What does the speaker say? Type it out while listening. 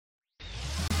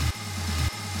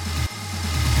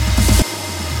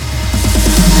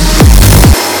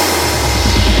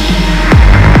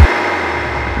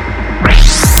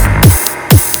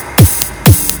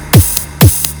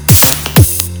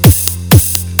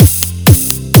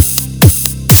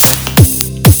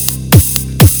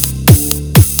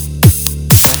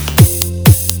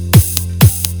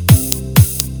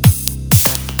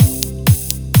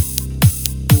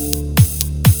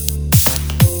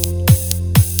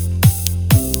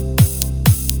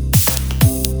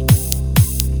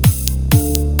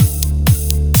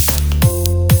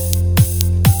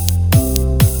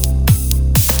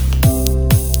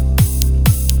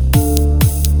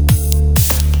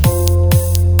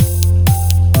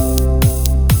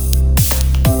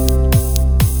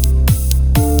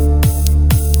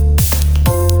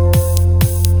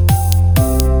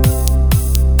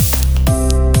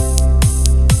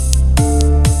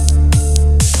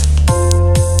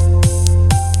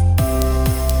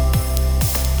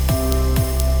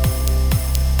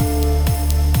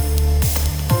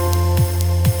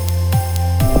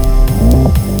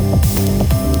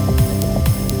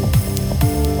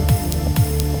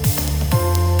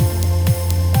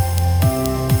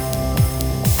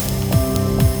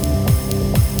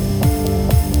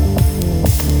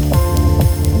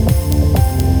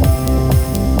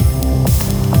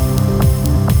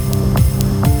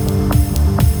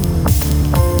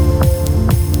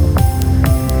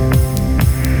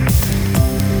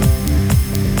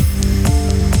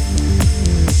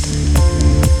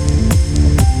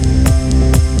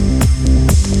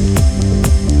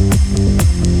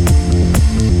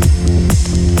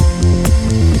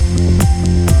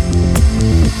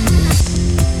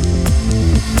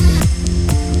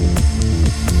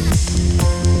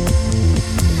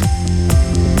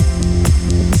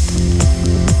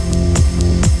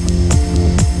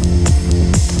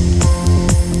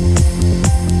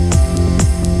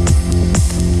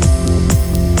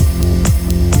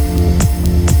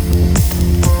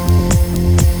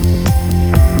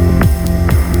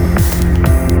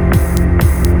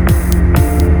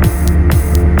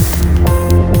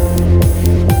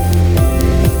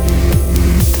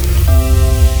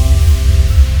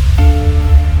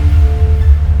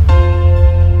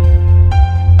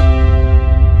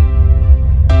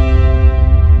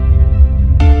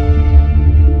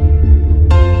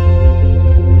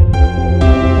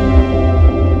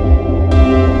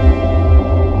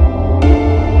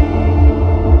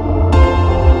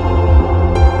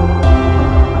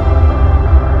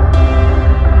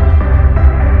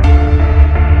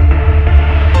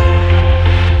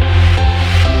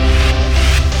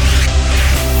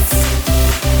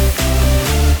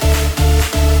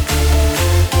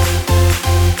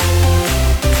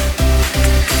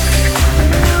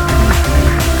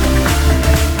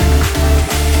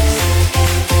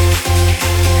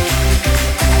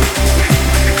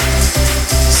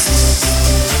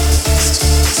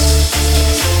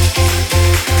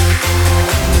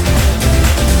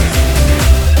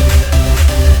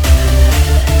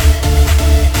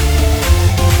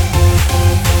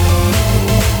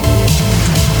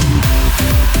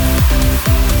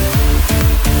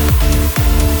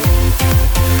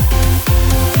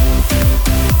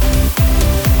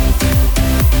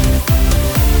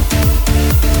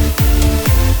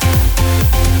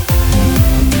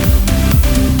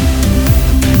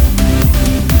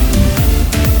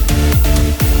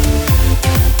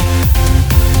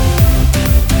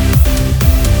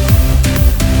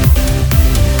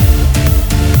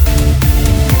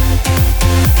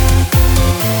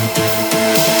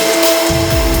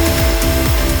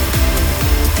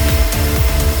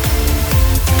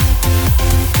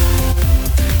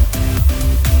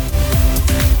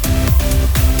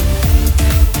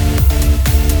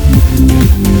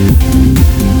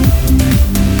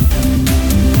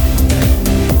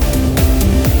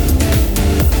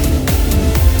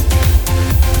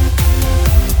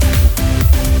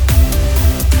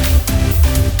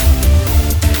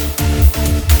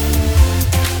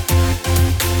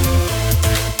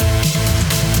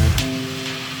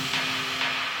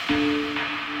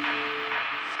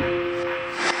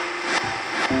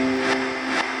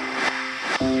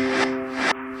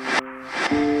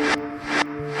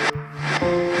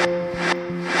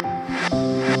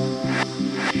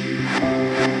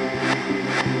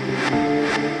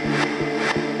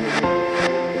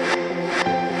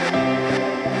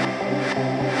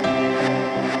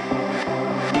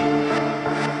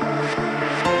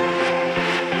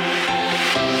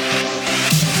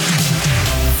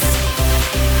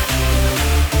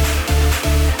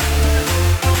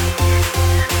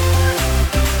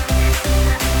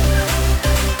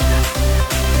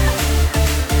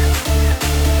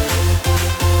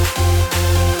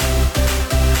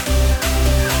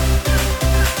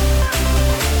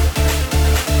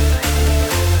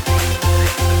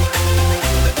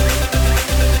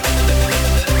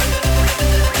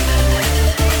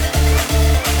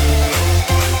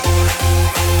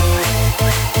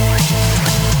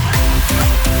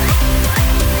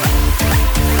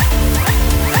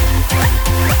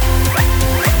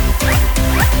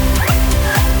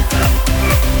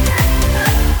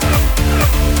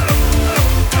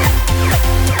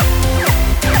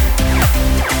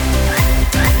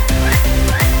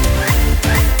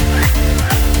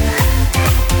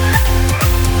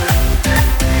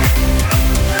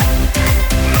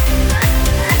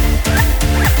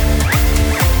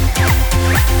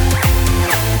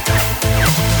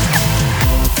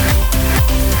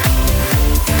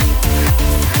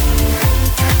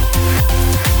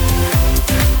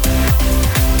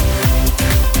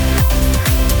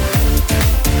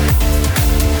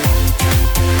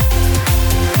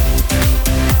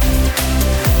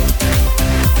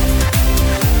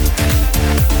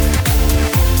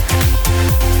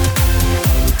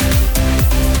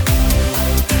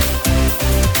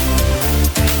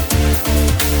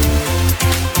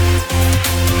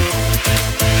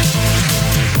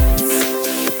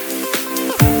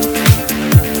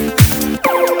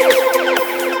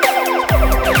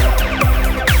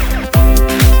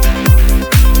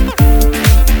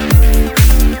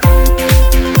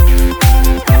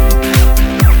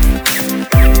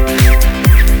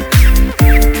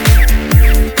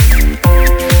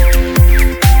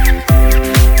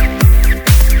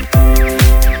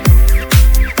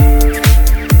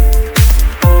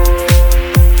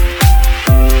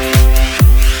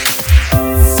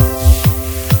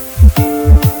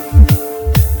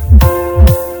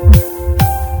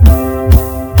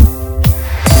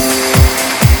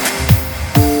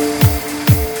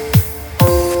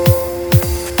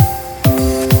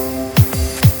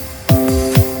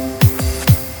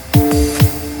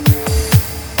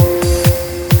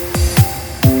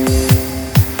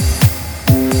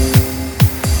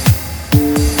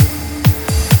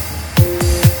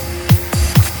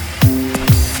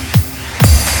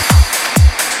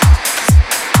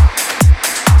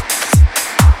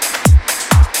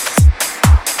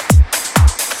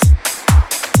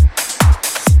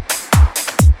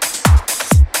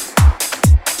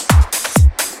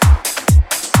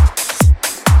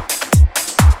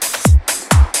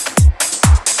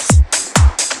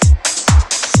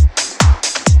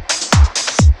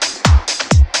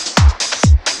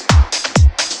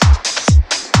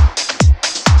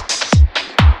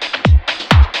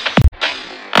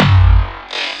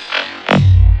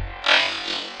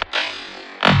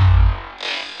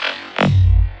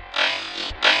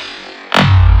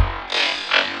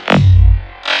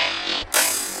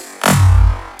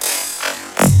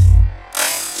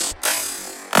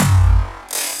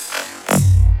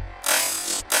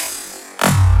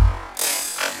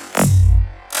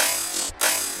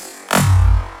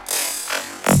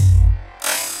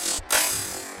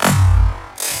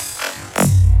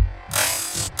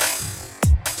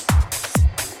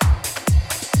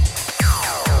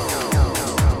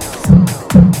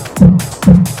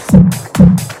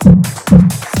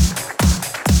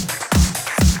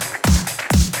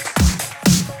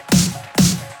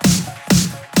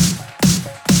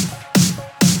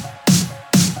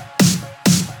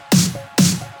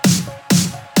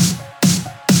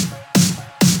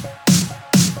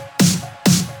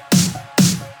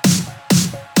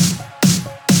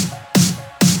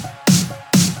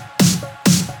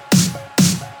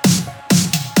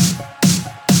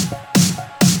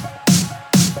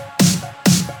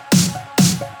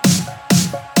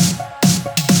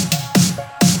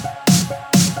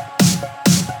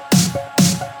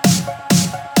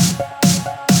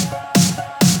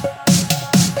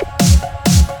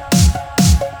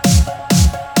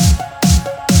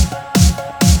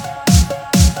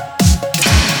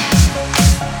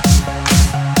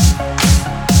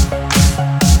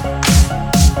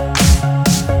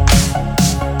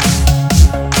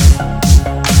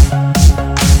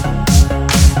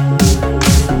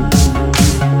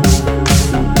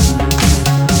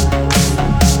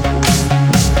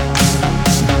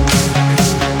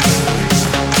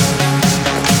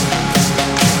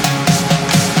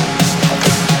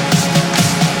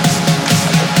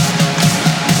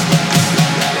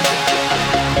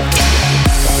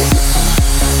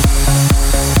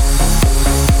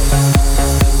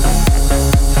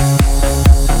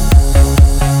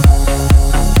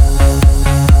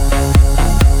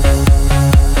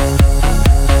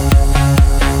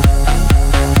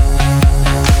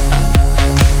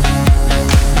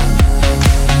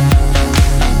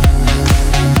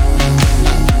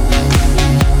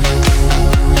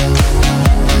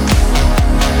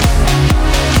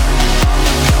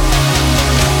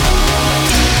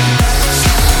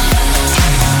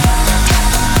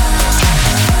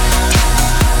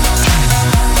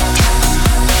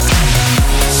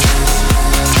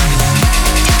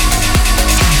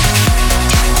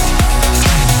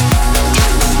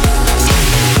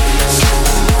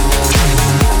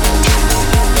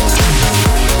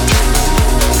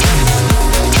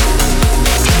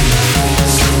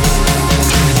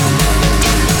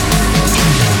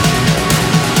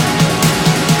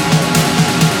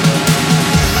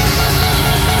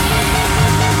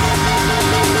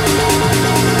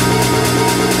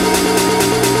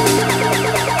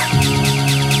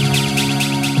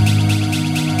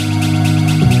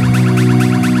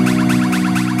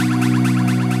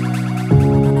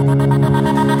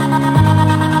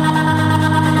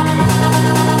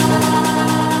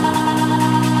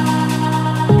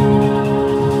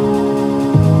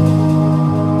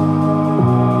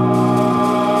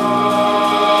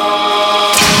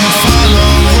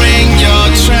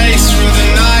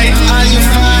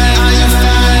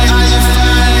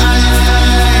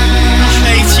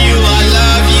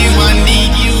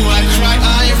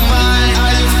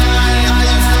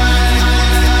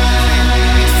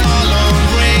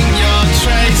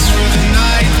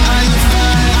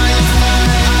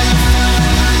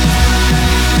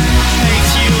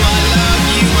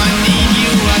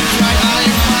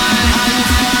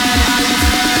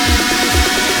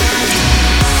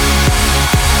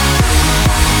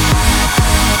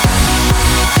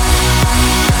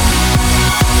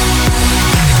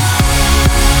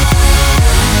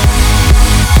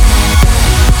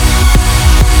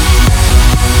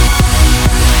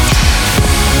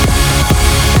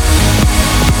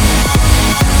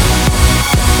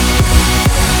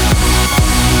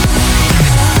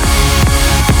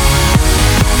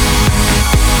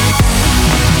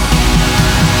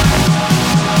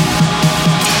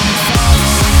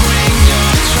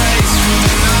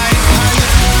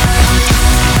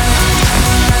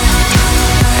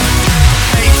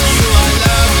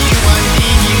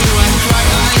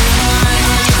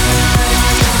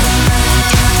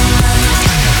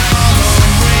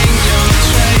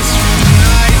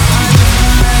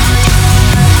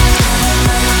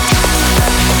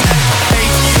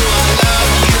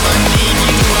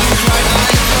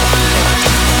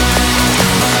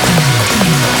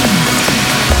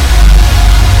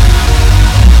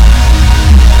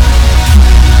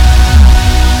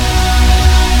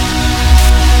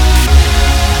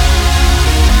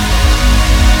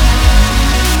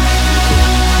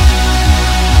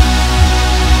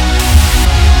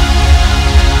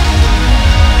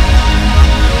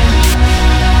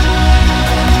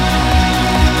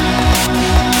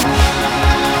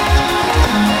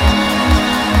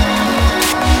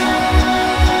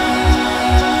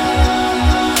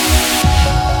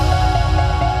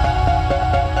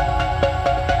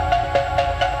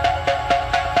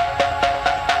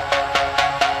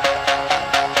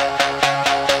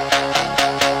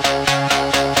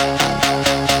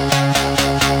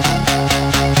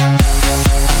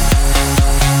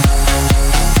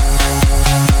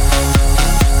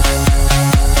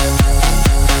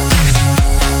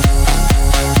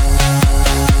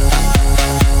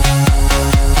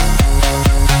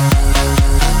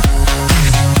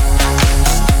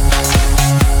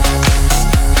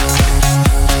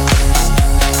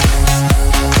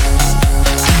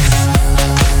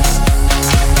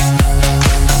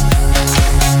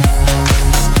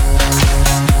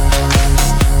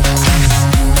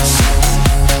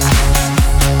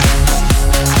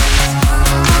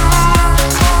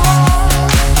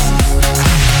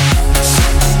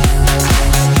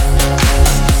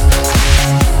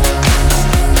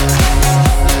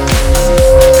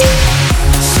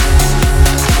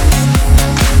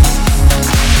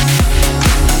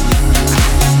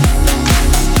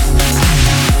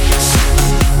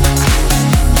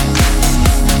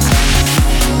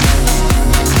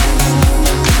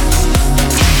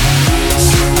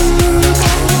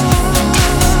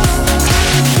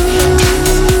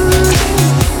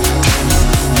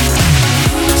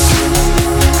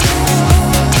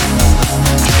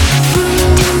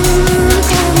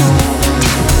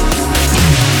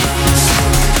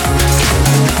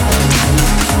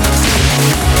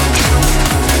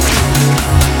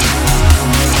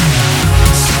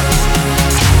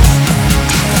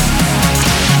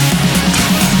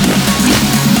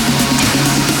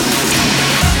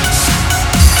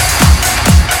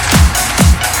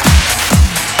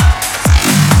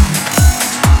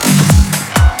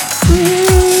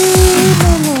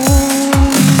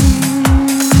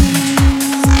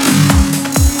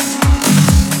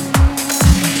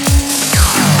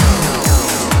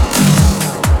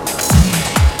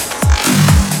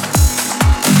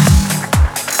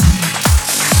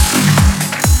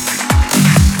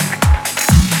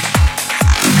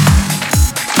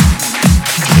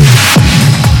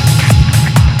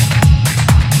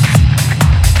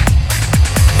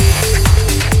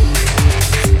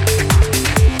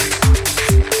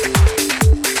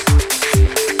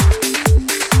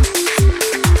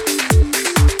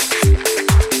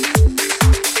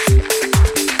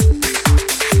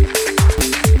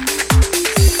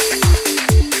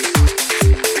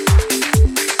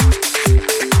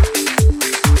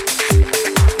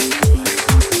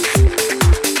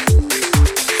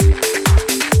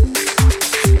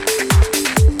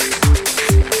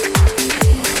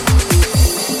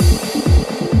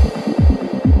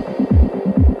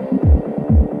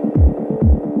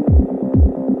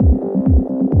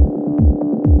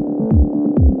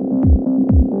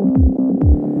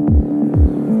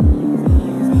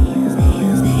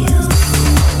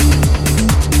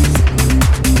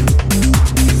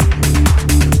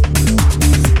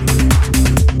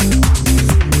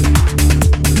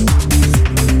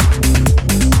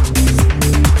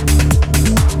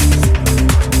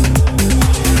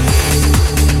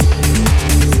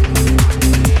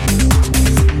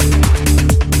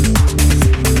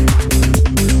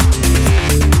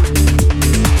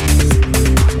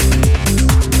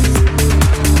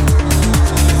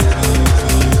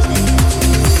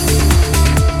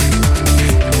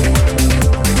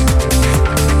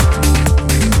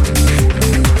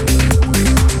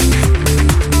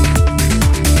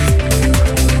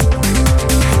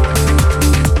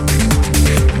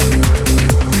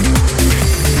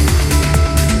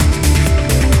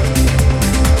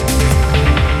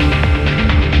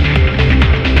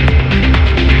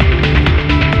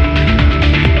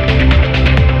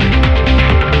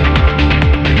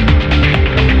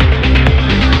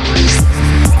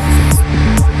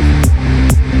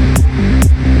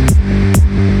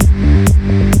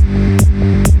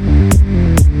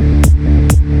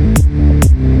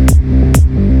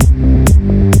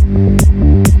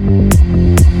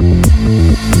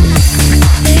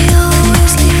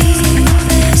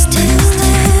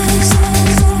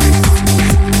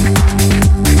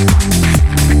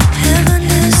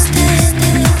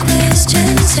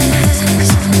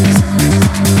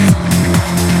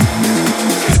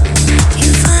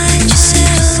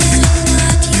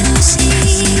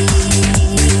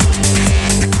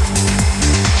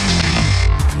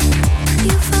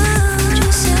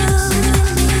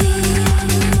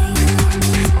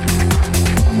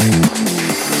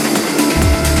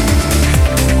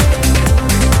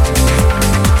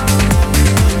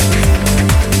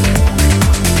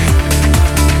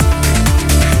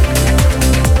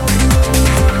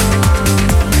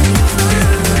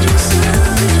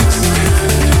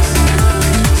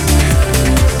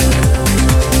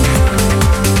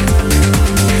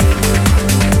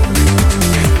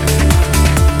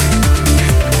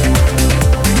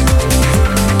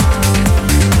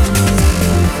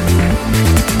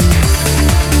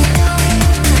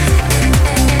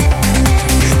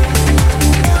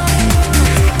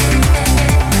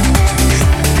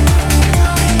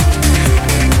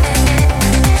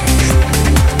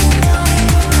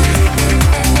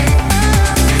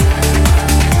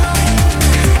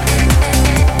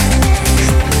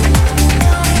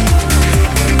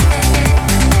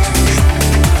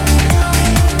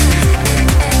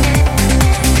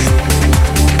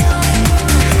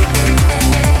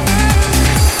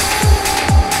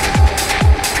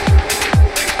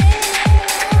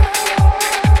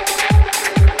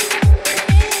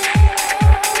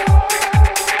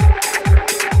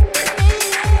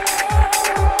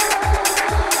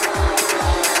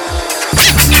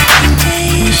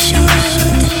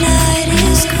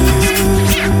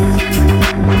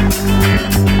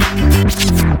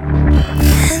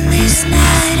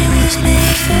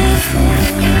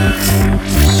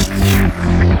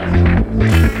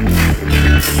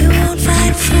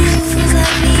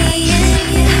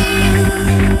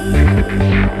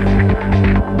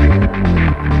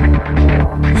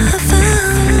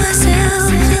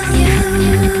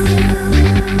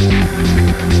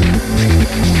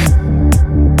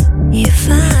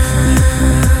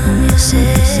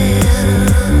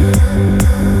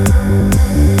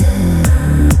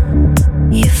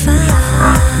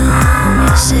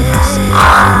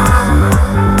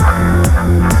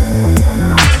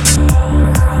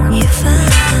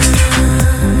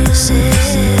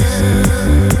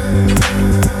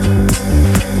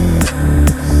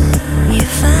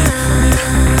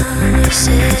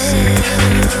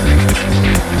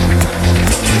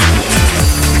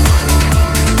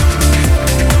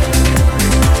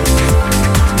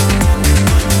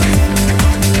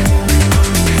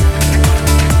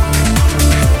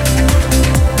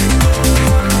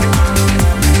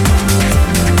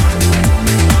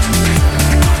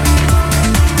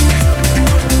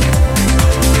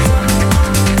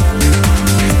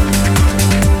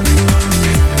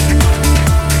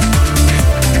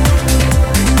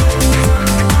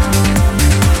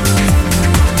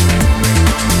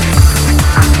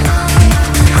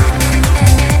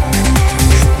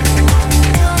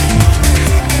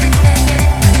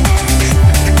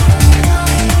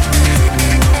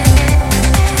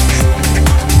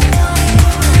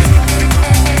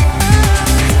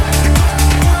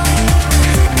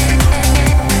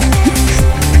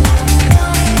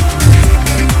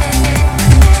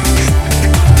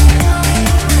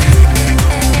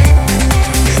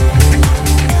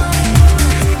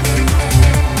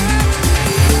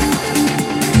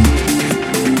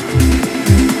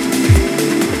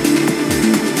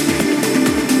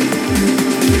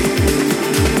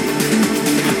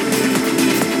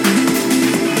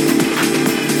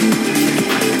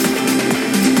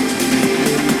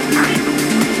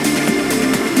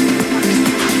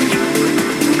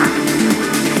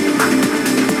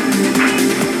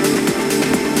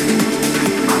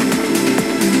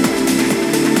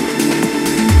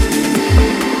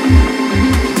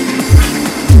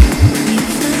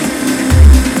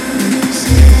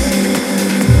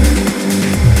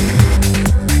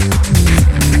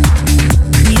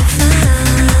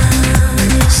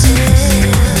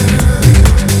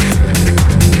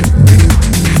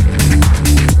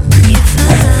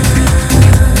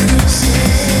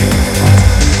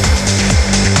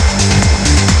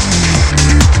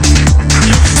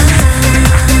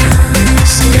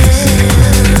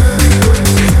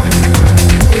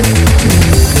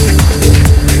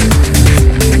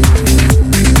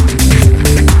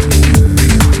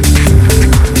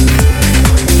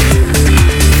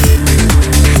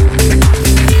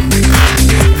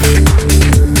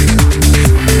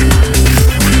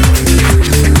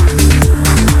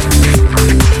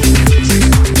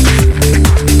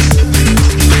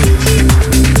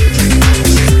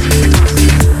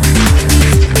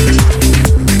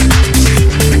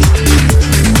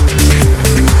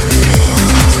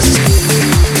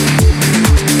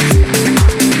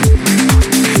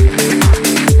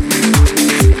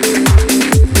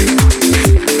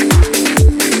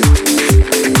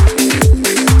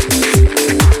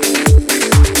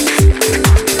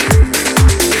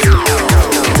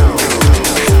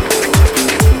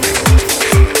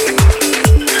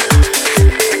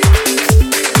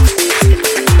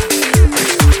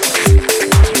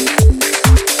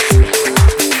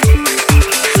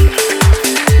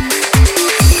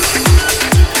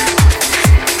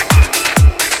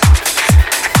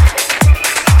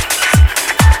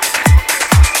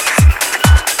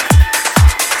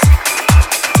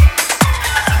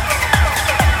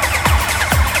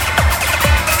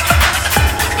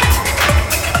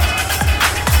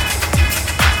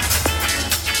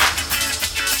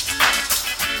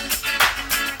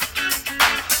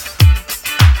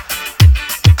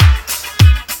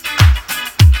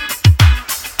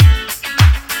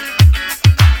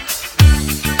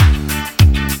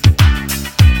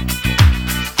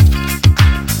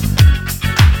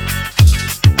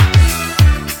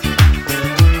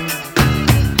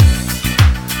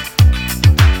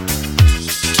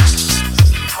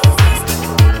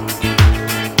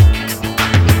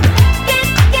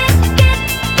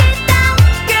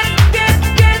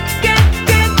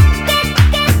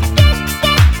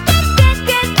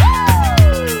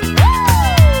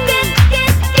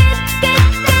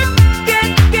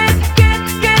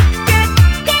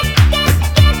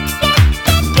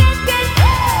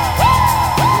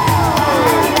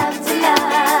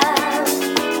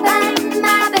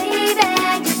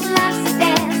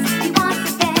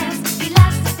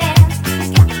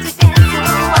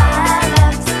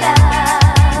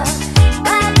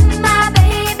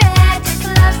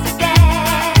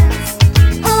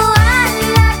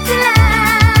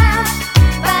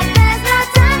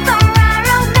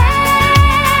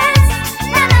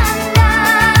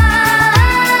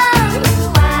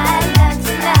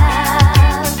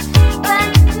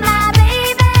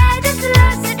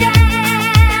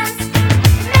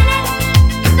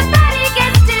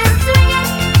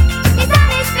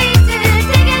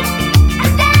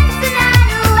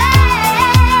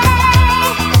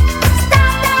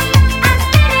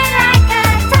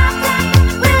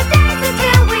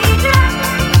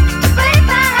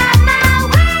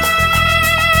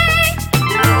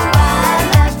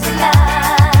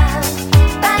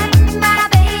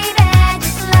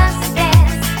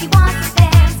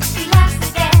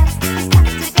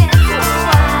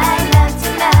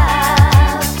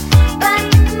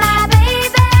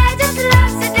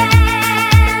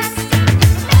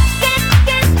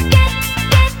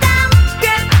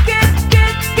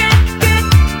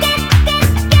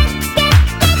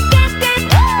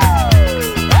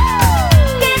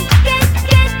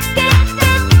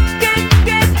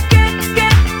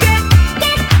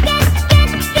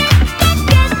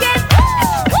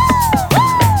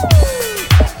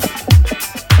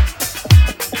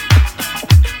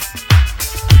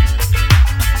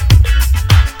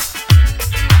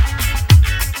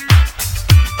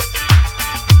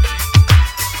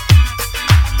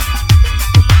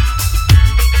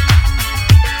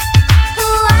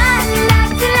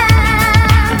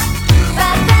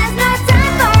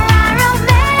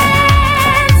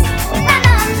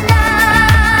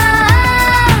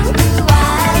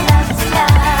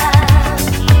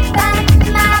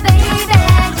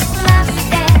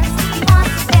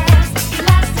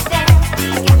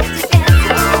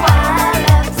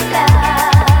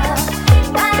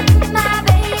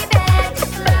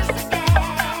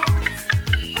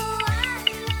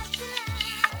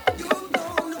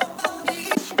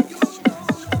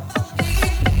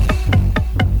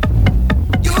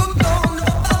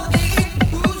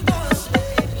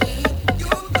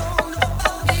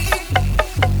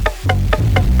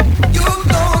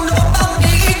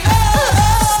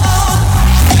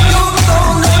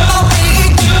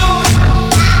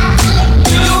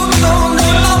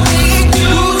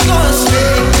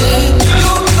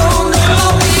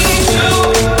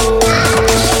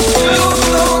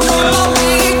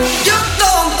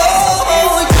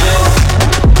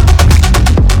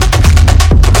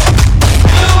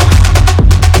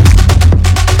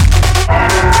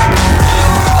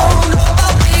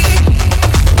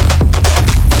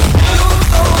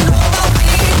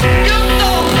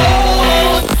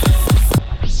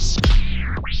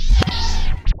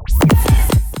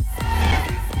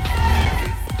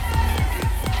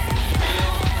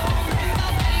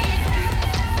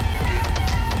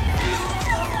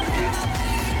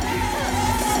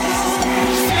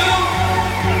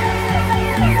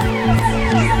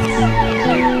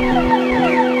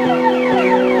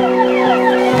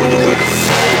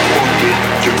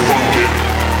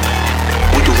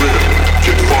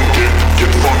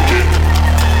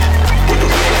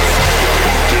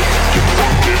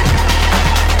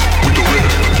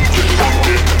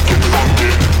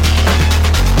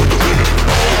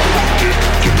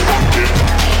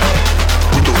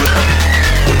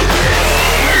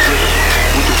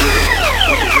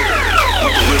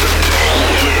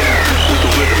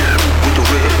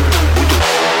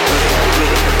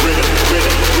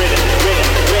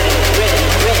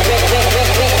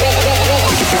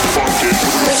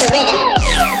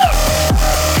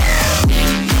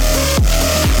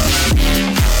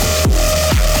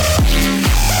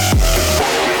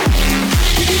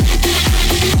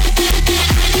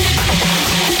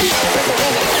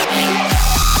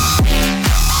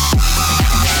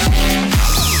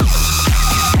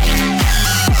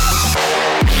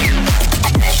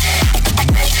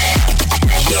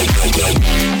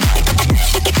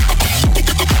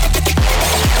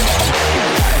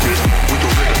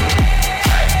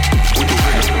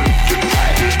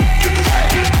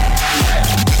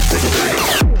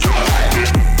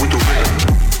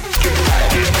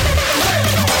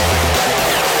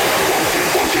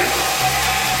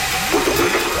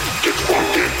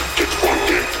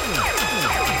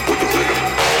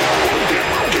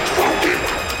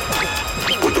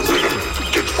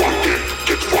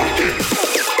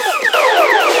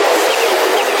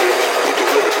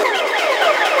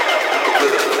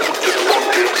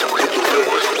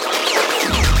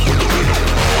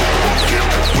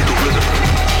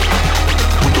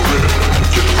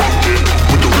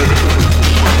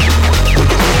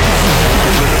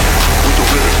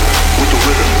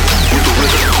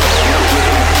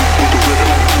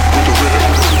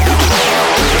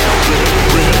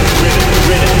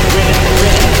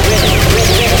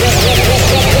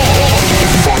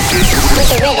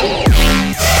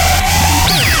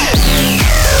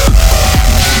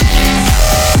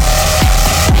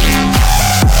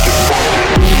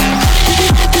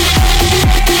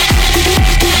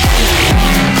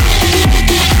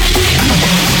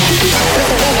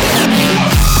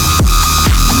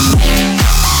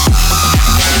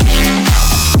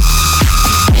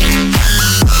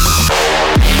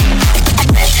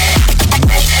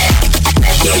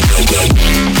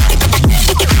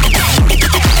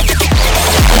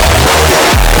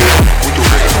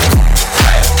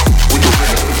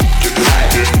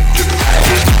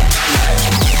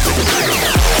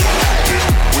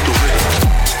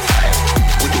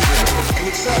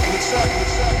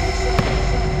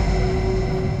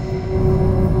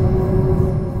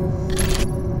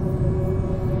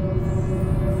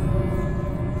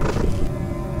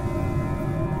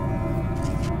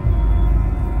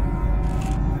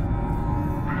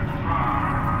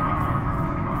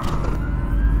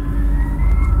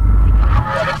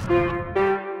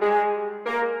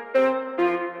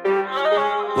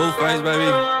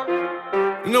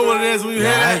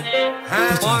Aight.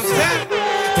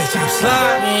 Bitch, I'm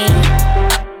sliding.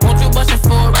 Won't you bust it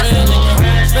for a real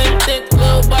nigga? Slim thick,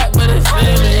 little butt, but it's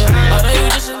real nigga. Although you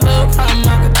just a little problem,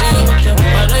 I could deal with you.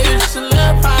 Although you just a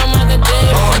little problem, I could deal with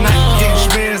you. All night getting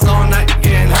spins, all night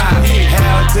getting high.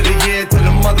 Hell to the year, to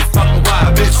the motherfucking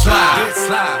wire. Bitch slide, bitch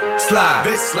slide, slide,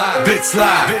 bitch slide, bitch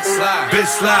slide, bitch slide, bitch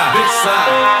slide, bitch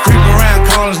slide. Creep around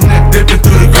corners and then dipping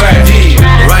through the grass.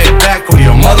 Right back with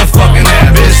your motherfucking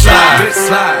ass. Bitch slide, bitch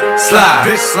slide, slide,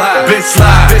 bitch slide, bitch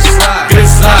slide, bitch slide, bitch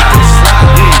slide, bitch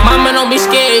slide. Mama, don't be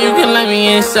scared, you can let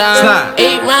me inside. Slide.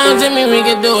 8 rounds in me, we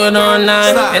can do it all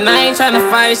night. Slide. And I ain't tryna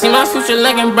fight, see my future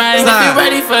looking bright. Slide. If you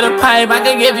ready for the pipe, I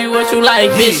can give you what you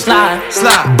like. Bitch, slide.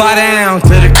 Slide. Bow down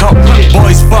to the coke.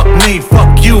 Boys, fuck me,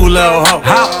 fuck you, little hoe.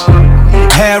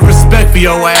 Have respect for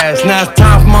your ass. Now it's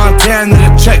time for Montana to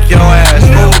check your ass.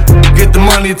 Fool. Get the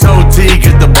money, told T,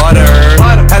 get the butter.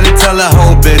 Had to tell that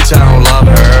whole bitch I don't love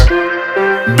her.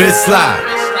 Bitch slide,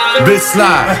 bitch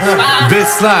slide, bitch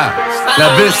slide.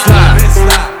 Now bitch slide, bitch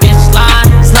slide, Bitch, slide.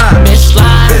 slide, Bitch,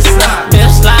 slide. bitch slide,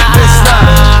 Bitch, slide. bitch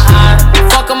slide.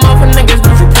 Fuck 'em off and niggas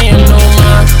don't you pay 'em no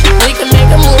mind. We can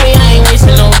make a movie, I ain't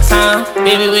wasting no time.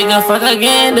 Baby, we can fuck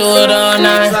again, do it all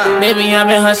night. Baby, I've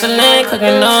been hustling,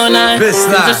 cooking all night. Bitch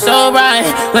slide. You just so right,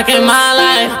 look at my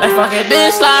life. Like fuck it,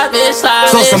 bitch slide, bitch slide.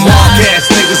 So bitch some slide. mark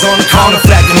ass niggas on the corner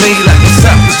flagging me like what's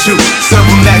up with you? Some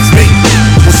ask me,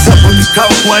 what's up with the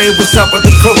coke wave? What's up with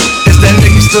the crew? Is that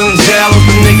nigga still in jail? What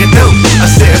the nigga do? I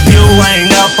said if you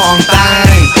ain't up on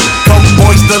things, coke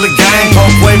boy still a gang,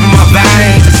 coke waving my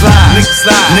veins. Slide, nigga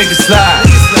slide, nigga slide,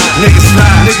 nigga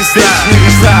slide, nigga slide,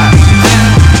 nigga slide.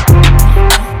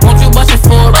 Won't you bust it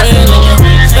for a real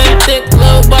nigga? Slim thick,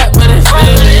 little butt, but it's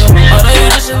real nigga. Although you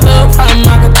just a little problem,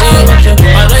 I could deal with you.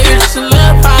 Although you just a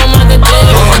little problem, I could deal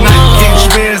with you. All night getting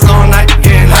spins, all night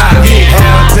getting high.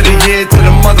 Hell to the year, to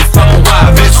the motherfucking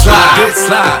wire. Bitch slide, bitch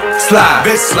slide, slide,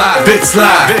 bitch slide, bitch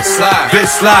slide, bitch slide, bitch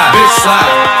slide, bitch slide.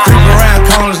 Creep around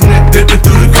corners and then dipping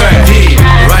through the grass.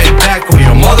 Right back with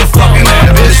your motherfucking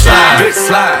ass. Bitch slide, bitch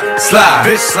slide, slide,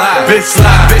 bitch slide, bitch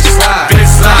slide, bitch slide, bitch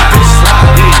slide, bitch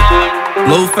slide.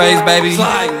 Blueface, baby.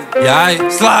 Yeah, I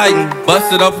ain't sliding.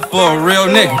 Busted up for a real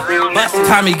nigga.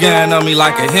 Tommy gun on me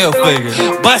like a hill figure.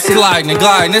 Busted sliding and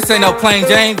gliding. This ain't no plain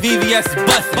Jane. VVS is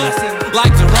busted.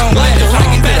 Like Jerome, like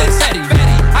Jerome Betty.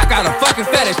 I got a fucking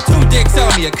fetish. 2 dicks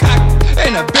on me, a cock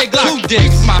and a big lock. 2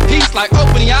 dicks. My piece like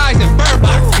opening eyes and bird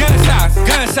box. Gunshots,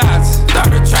 gunshots.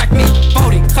 Start to track me.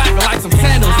 40 clapping like some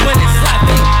sandals when it slap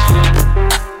me.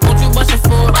 Won't you bust it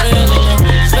for a real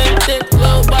nigga? Slim thick,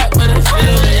 little butt, but it's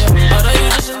real nigga. Although you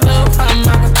just a little problem,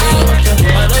 I could deal with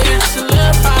you. Although you just a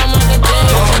little problem, I could deal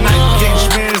with you. All night getting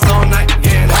spins, all night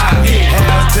getting high.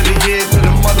 Hell to the year, to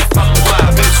the motherfucking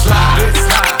wire. Bitch slide, bitch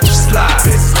slide, slide,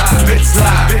 bitch slide, bitch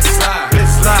slide, bitch slide, bitch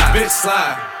slide, bitch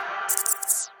slide.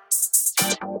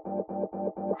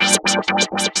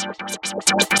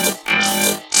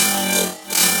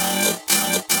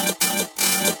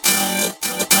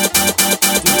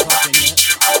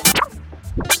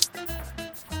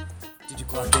 Did you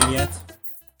clock in yet?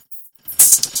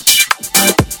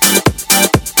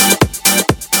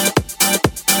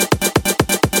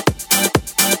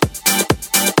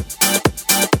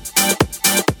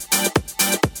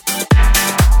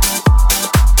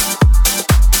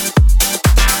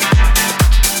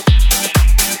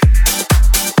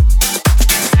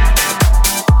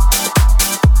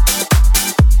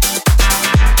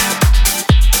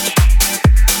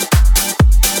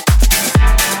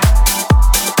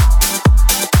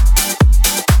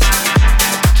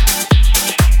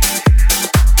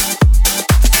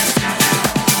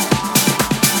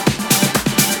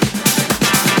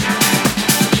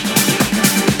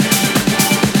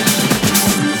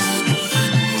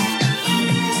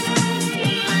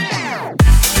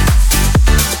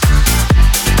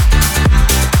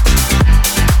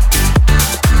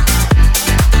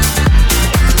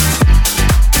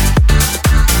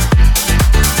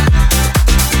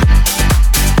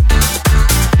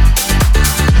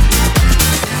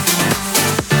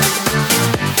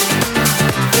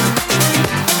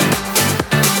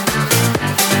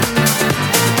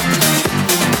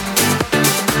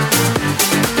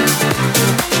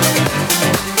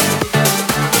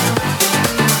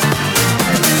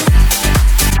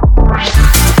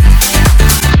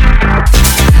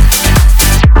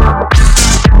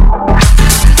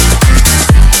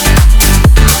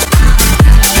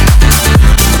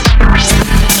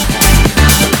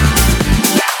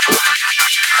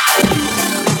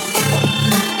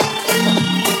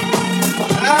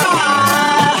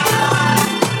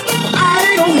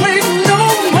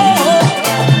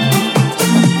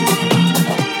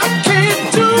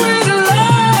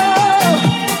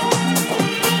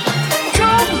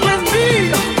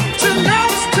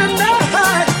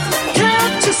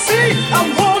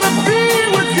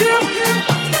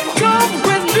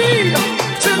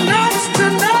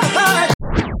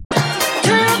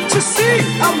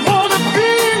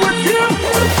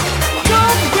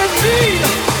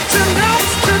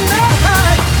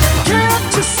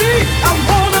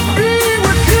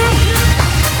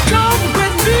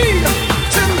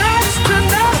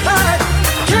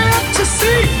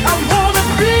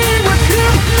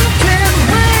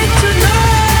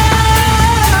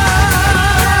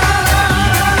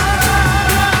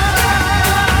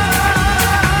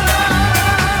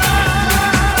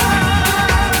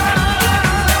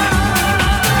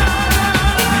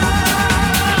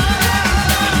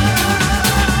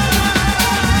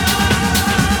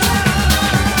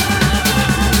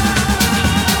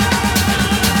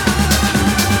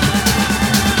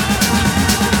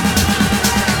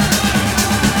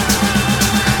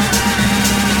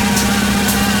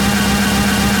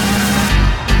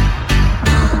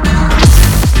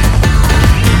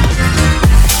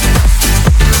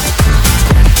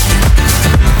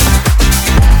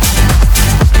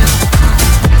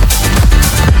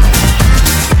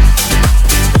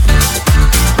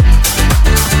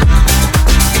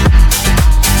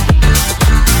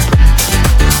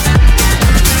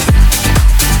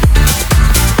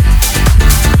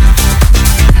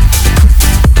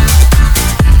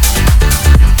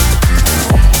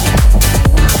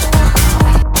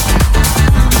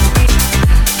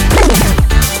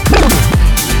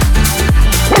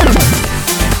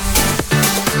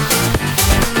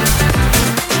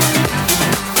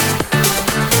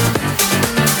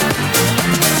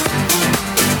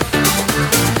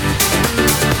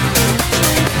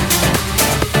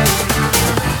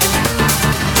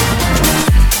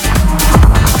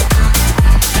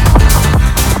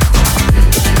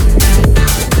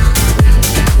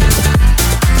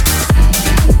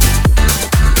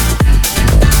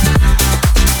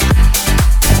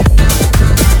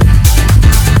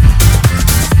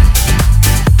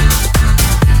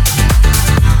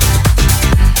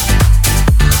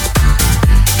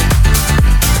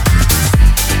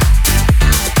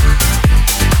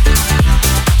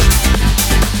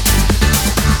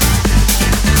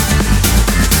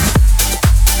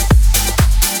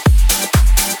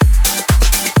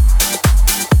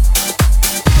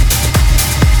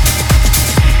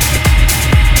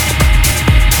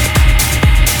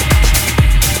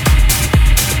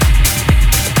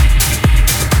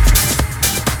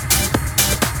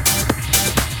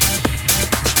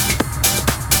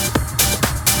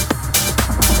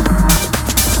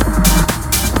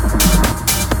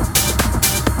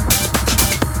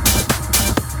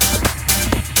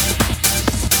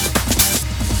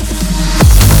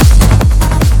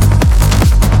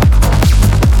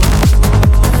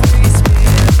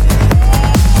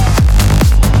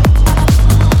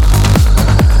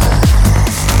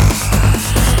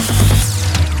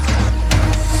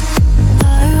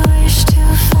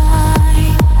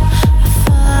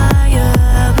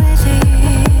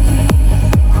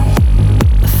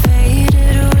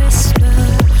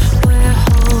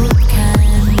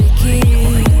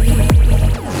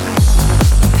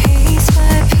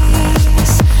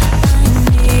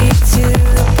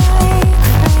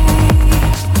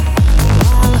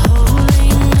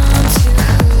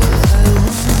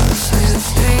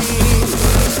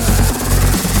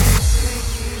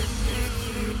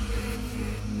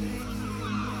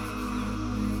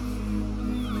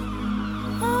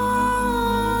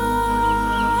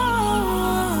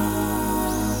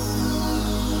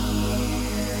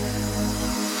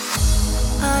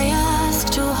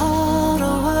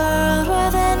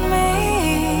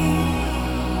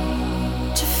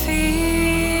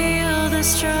 the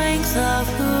strength of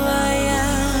who I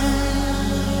am.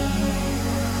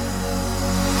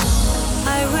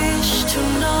 I wish to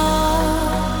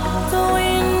know the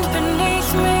wind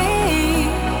beneath me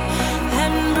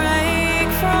and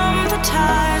break from the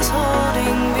ties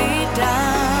holding me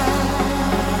down.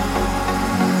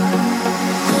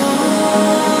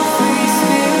 Oh, free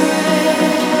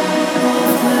spirit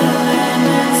of the land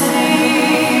and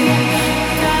sea,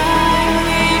 guide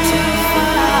me to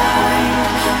find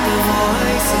the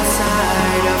voice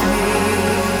inside of me.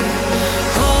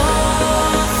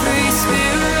 Oh, free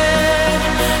spirit,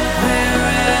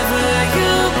 wherever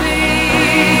you be,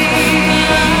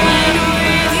 align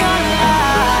with your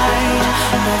light,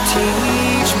 but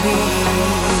teach me.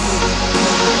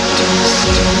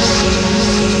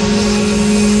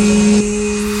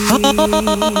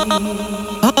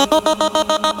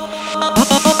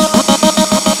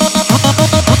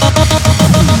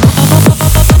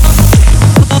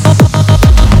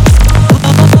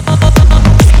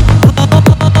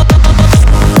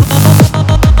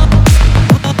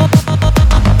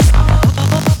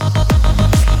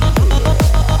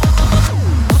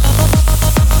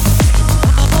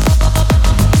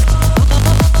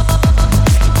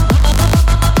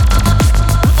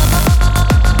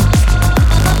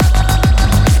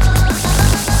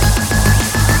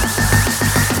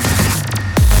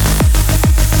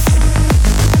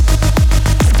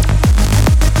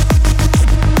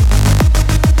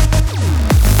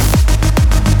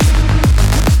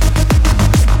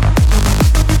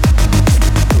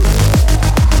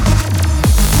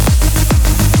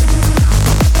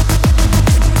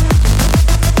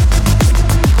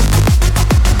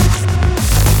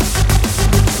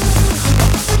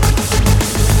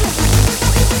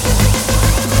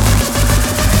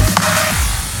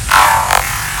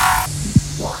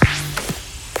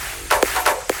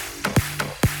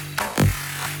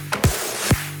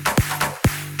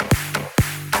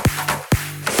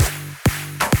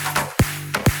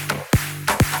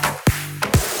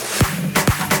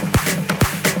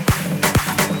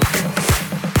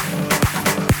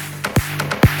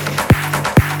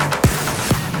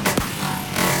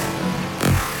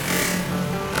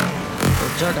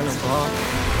 Jerking the ball.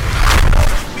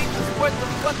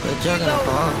 Quit jerking the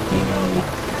ball.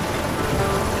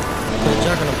 Quit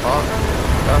jerking the ball.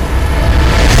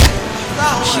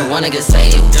 She wanna get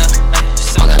saved.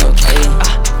 I got no cave.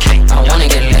 I wanna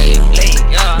get laid.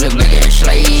 Look big and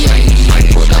slave.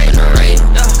 Pulled up in the raid.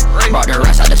 Brought the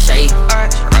rest out the shade.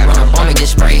 Run up on me, get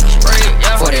sprayed.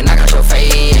 40 knock out your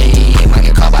face. Might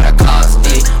get caught by the cops.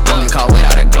 Won't be caught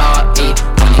without a Glock.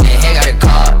 One in the head got a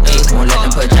car. Won't let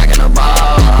them put Jack in the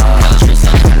bar. Streets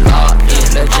on the law.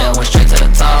 Left jail went straight to the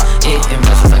top.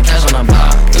 Invested some cash on the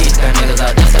block. Got niggas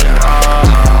out there selling raw.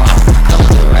 Double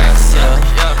the racks,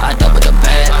 yeah. I double the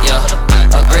bag, yeah.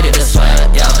 Upgraded the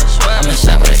swag, yeah. I'm in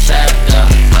shot with a shot, yeah.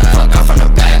 Fuck off from the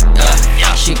back,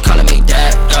 yeah. She calling me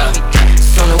dad, yeah.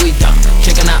 Sooner we done,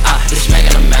 kicking her out, just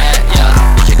making her mad, yeah.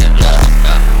 Chicken love,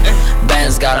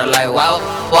 bands got her like wow,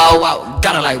 wow, wow.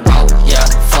 Got her like wow, yeah.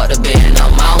 Fuck the bitch in the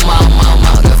mouth,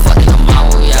 get fucked in the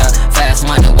mouth, yeah. Fast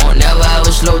money won't never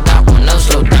ever slow down, won't never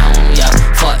slow down, yeah.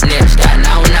 Fuck niggas got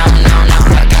now, I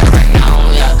got it right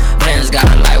now, yeah. Bands got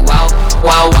her like wow,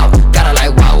 wow, wow. Got her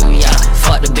like wow, yeah.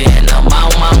 Fuck the bitch in the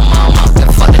mouth, get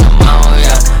fucked in the mouth,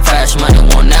 yeah. Fast money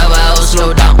won't never ever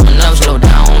slow down, won't never slow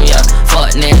down, yeah.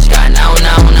 Fuck niggas got now, I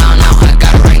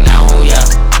got it right now, yeah.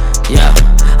 Yeah,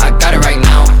 I got it right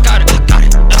now.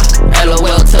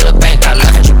 LOL to the bank, I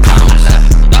left you pounds.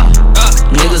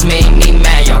 Niggas made me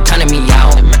mad, y'all counting me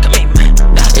out.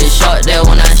 It's short there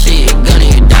when I see it,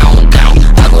 gunning you down.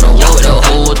 I go to war with the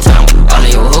whole town. All of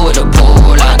your hood with the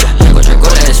pole out. Drink all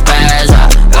that spaz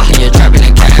out. Walking your trap in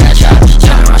the cash out.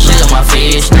 Jumping around shit on my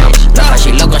face now. Love how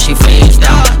she look when she face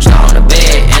down. Start on the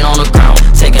bed and on the ground.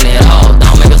 Taking it all,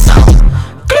 don't make a sound.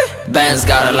 Bands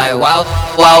got her like wow,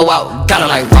 wow, wow. Got her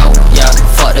like wow, yeah.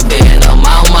 Fuck the bitch in the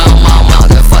mouth,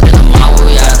 get fucked in the mouth,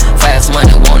 yeah. Fast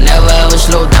money won't never ever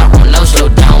slow down, won't never slow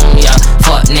down, yeah.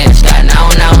 Fuck niggas got now,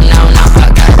 I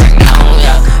got it right now,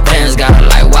 yeah. Bands got her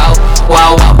like wow,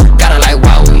 wow, wow. Got her like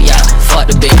wow, yeah. Fuck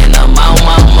the bitch in the mouth,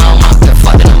 get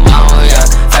fucked in the mouth, yeah.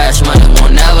 Fast money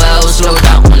won't never ever slow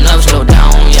down, won't never slow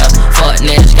down, yeah. Fuck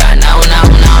niggas got now, I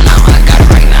got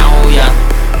it right now, yeah.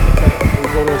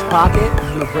 You go to his pocket,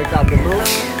 you break out the loop.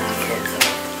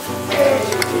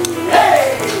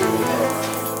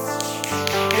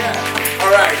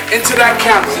 Alright, into that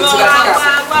camera,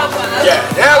 Yeah,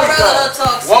 there we go.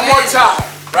 One more time,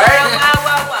 right?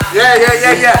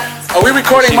 Yeah. Are we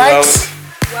recording mics?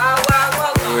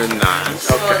 We're not.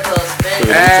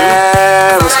 Okay.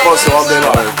 And we're supposed to all day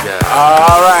long.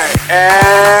 Alright,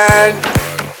 and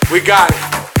We got it.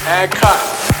 And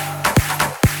cut.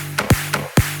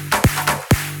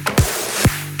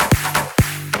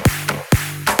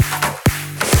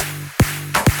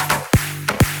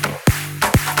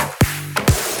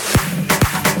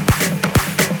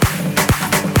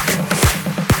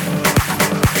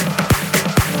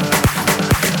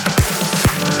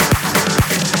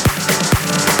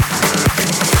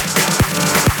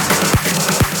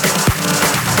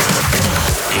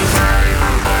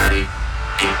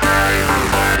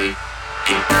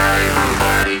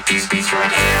 These beats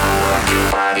right here will rock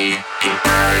your body.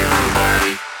 Everybody,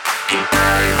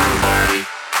 everybody,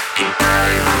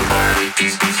 everybody.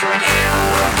 These beats right here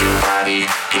will rock your body.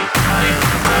 Everybody,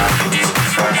 these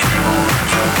beats right here will rock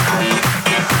your body.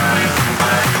 Everybody,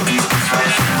 these beats right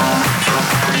here will rock your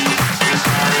body.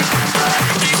 Everybody,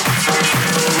 these beats right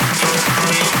here will rock your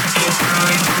body.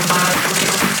 Everybody,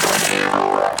 these beats right here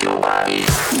will rock your body.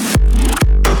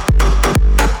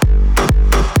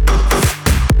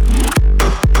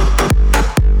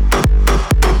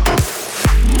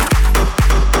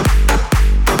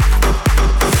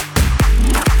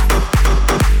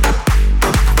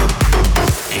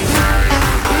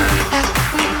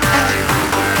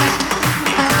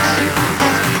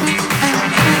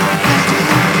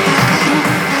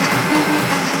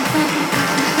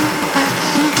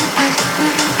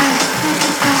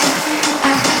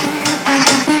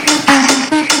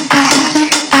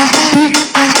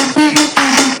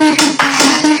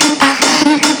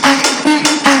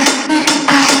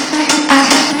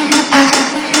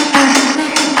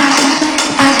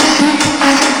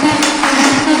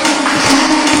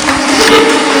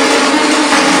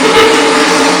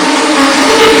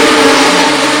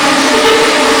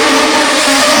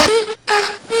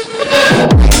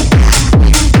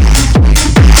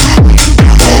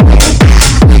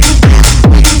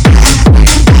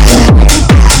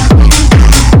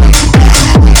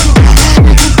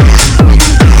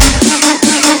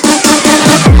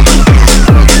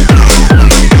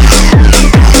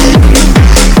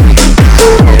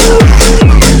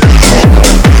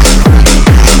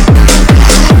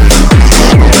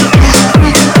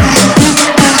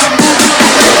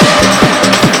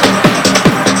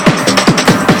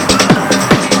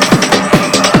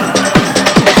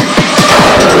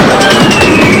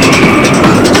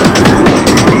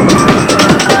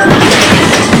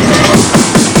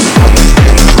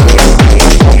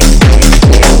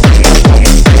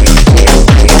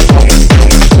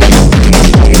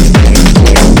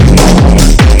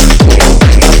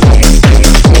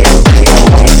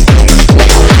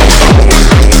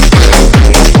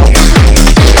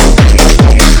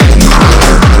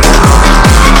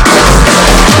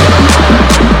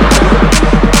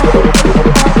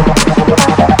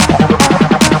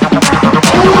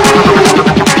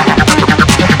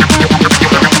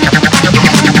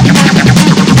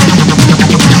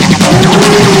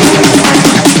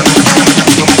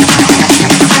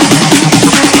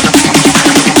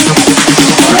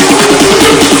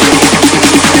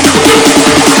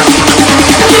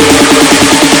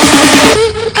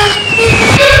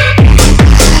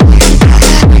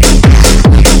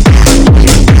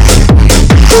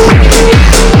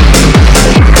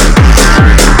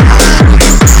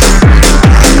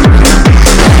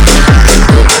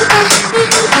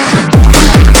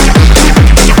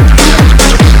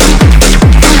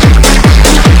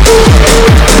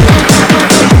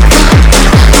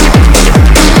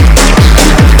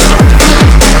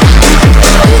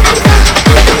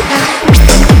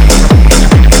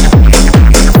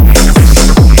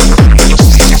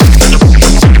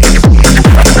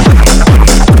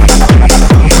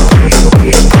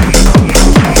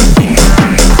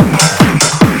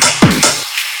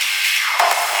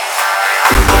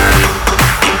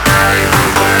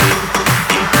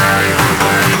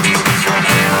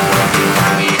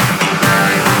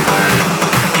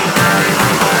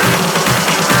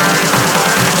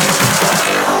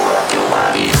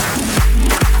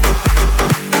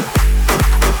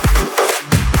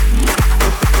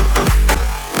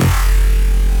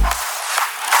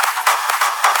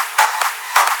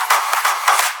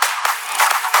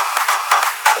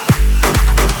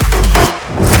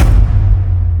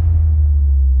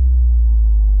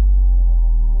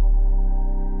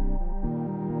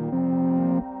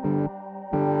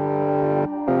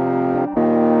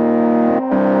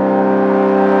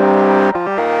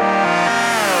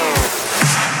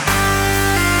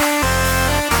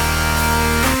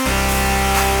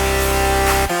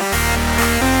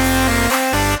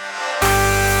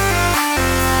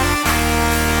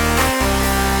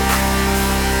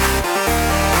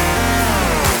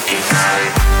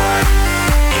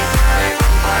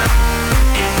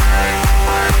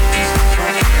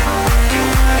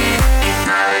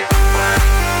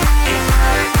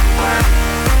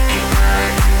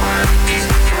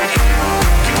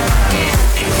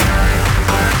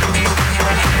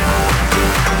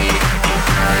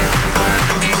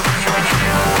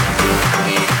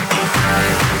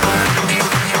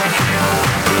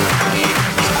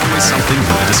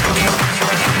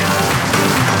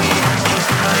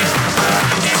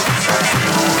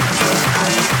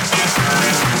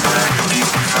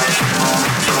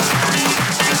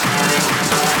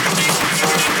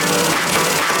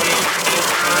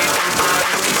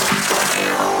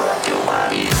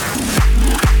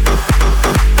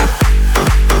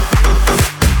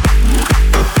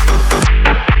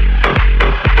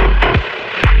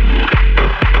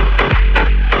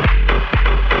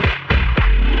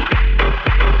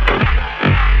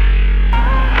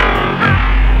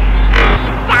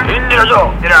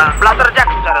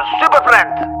 super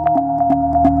friend.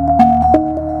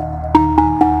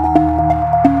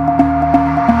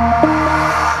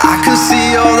 I can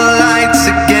see all the lights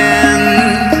again.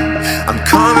 I'm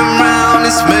coming round,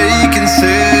 it's making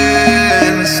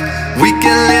sense. We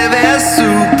can live as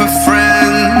super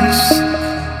friends,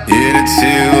 in it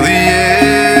till the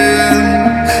end.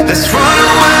 Let's run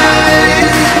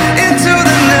away into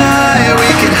the night. We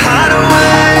can hide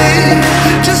away,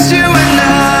 just you and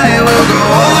I. We'll go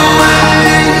all the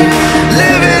way,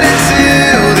 live it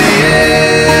until the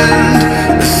end.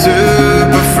 The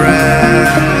super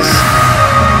friends,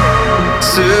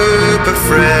 super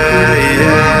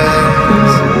friends,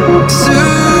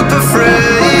 super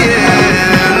friends.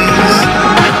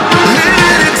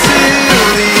 Live it till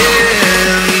the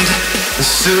end. The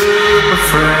super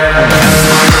friends.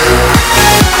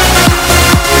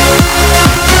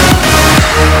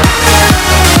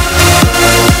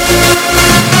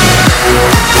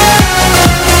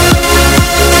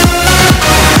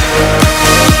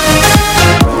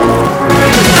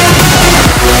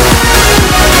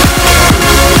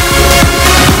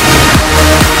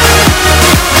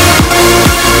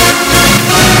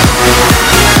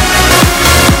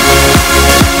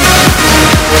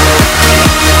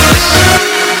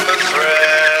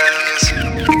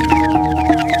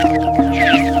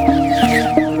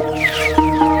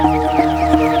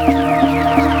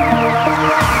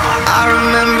 I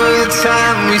remember the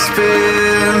time we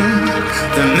spent,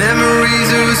 the memories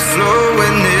of us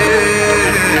flowing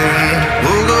in.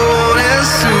 We'll go on as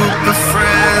super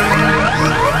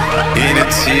friends, in it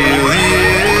till the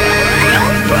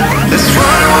end. Let's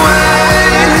run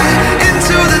away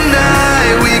into the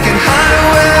night. We can hide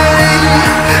away,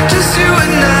 just you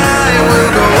and I.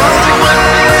 We'll go all the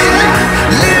way,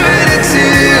 live it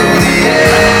until the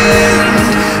end.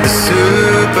 The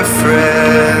super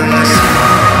friends,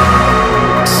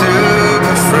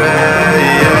 super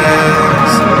friends,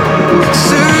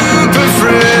 super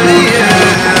friends.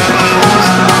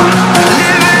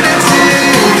 Live it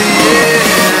until the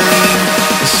end.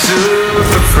 Super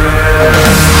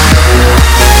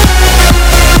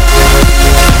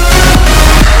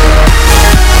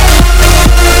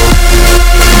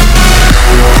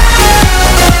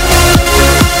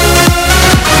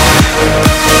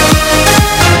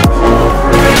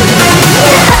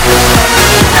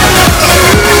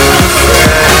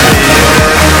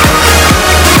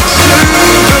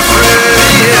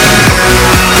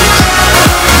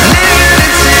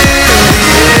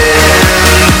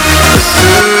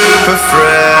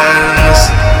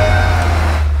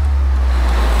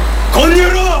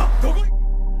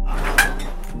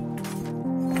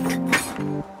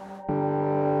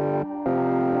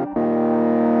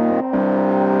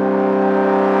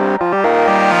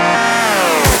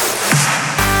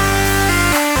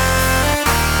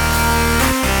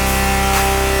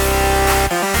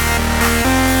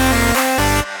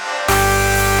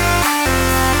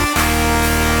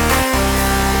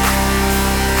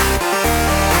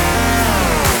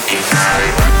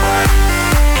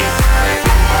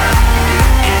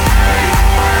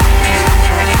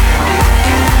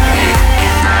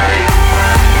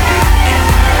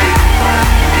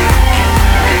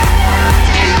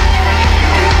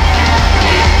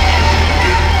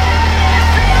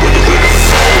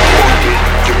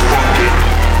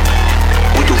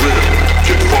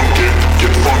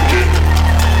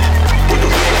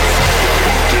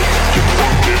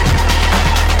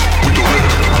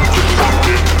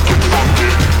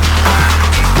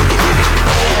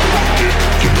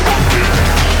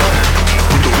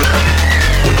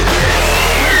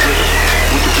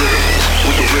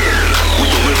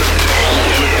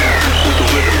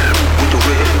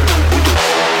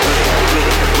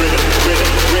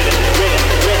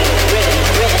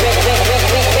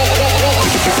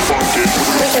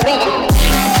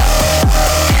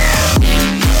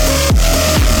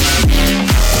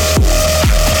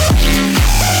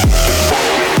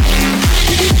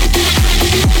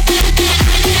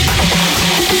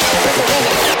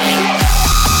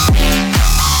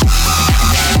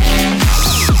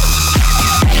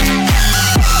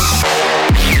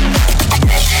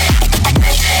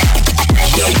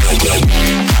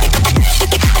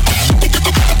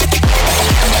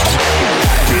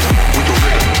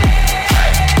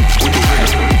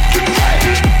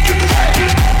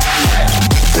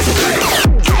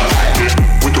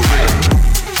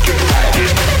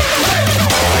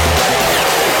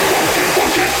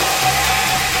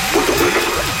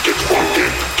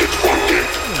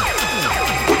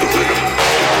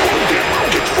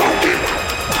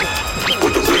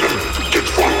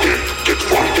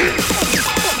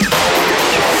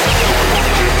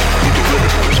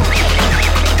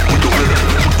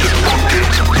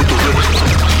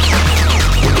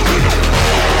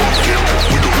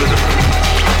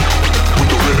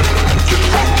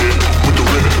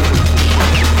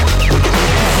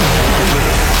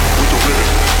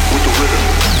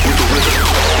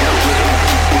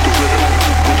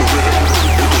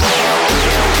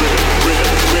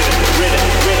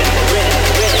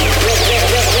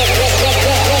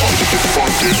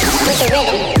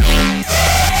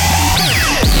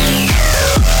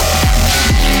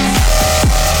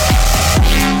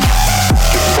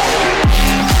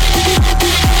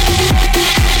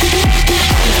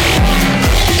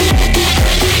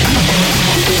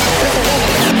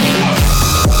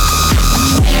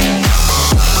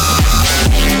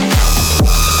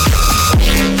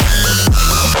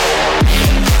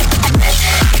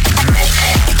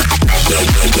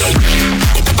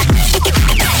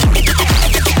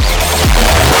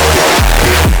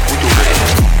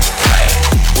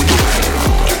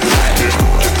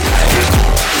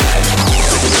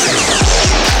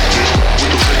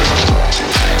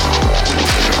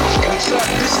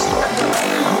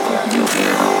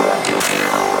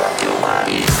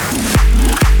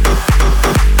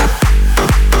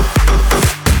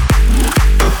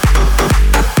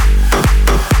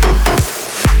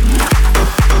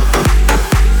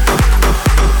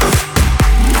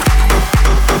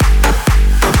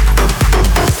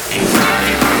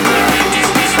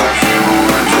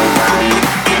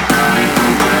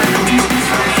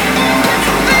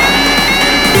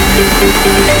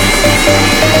Dance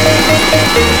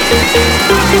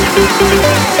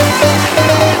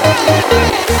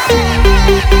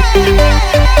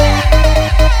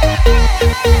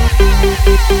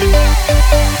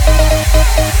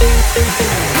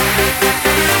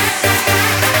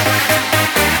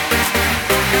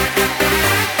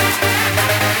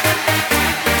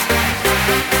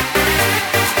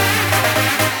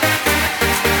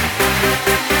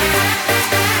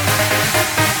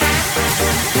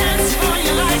for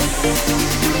your life.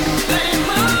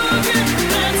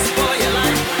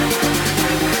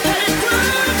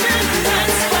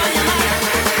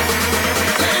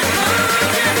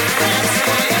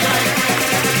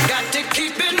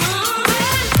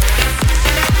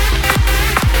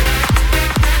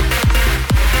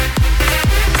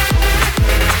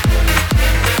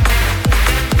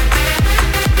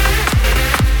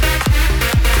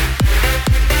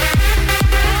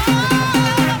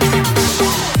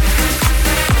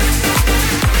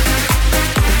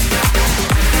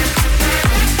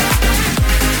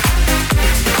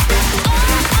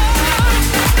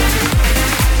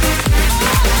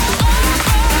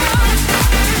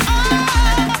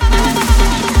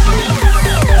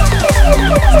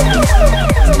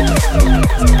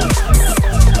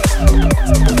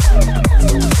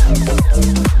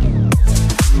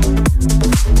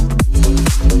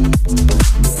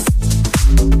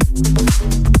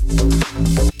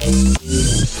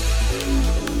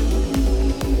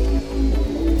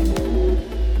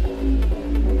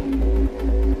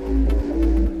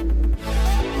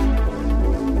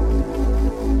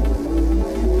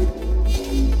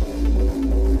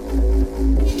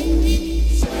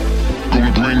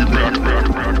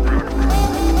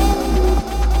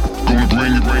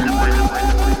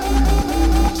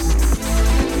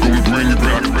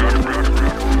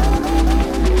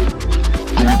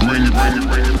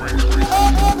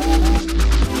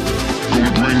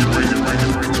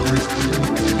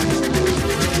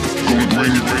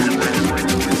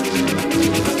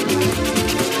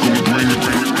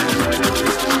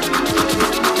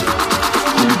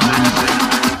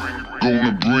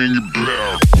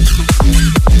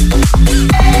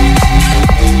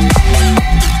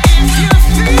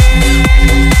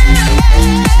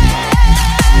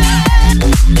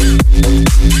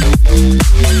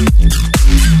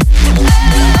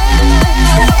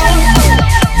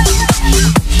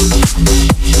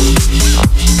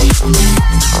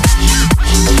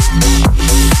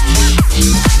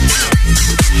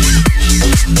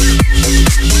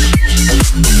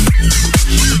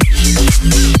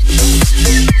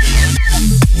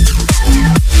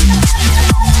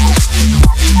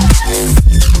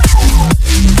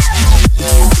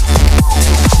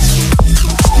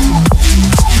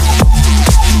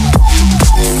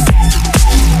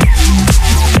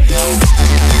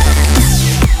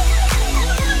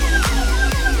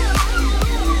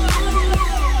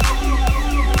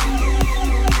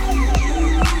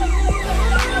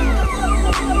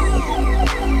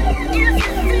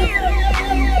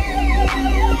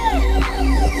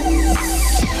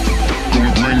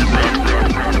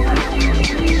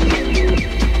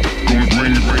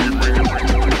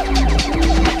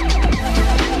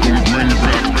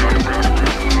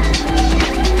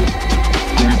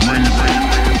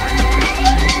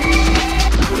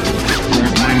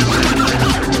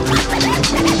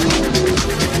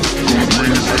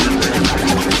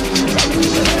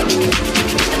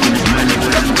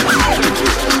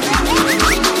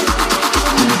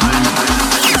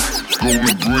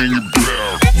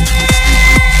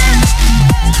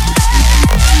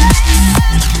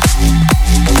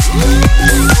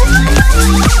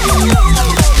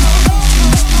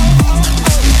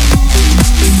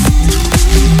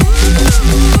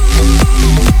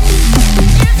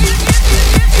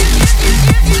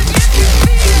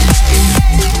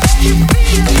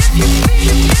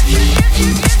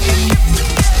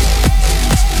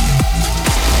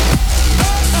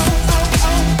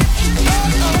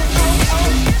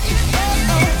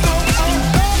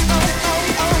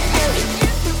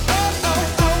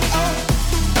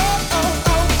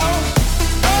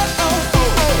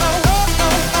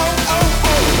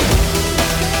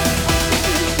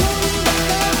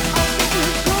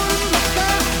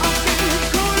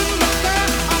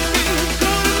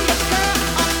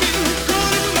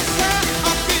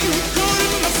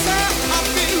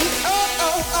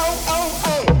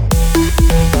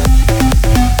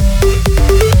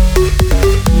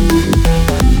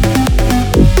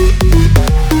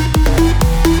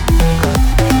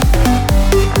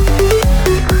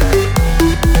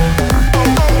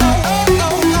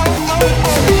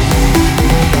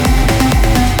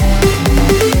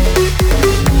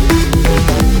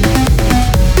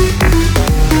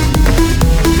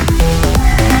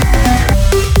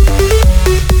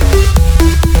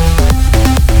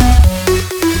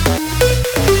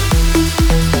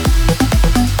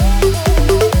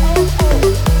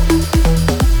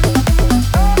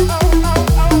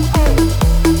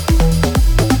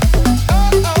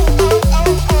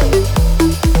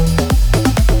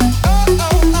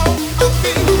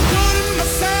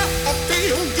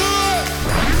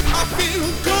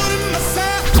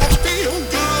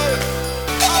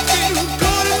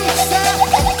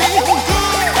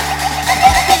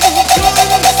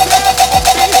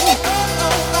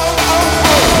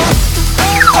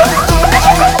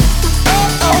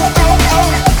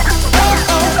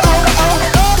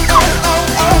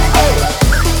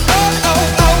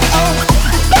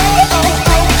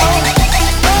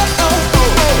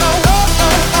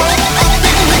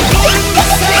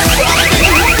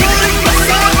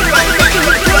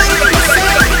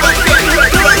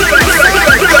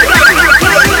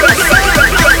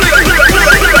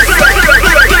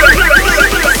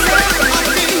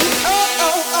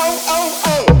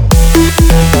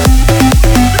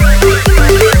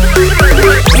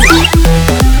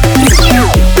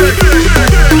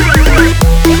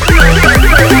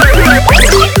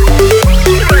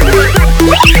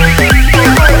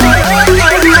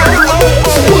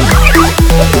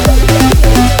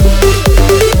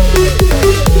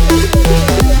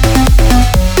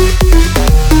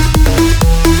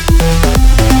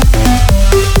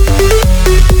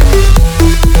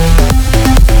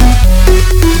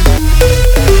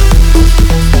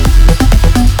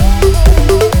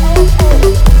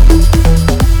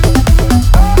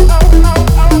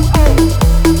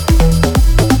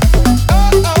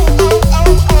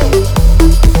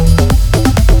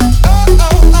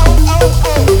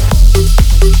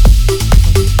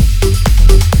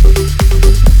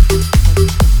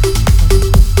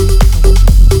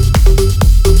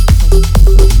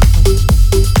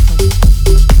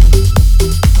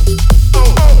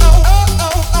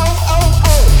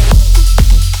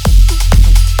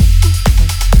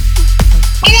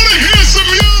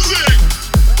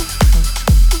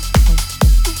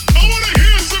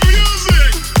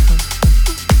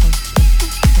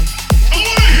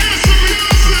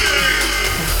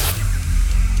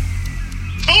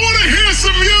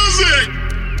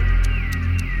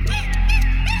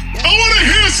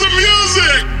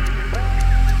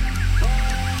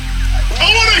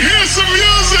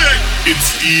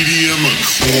 EDM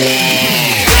o'clock.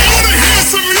 I wanna hear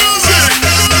some music.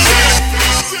 I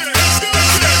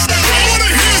wanna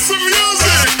hear some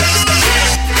music.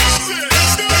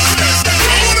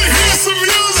 I wanna hear some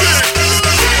music. I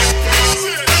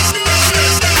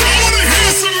wanna hear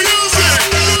some music.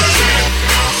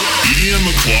 EDM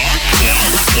o'clock.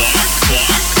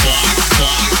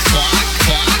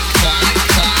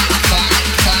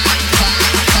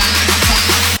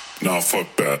 Nah, fuck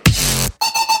that.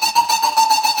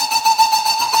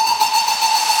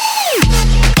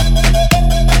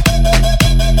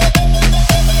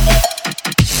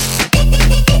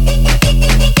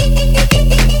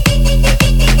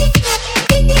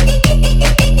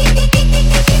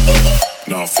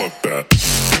 Nah, fuck that.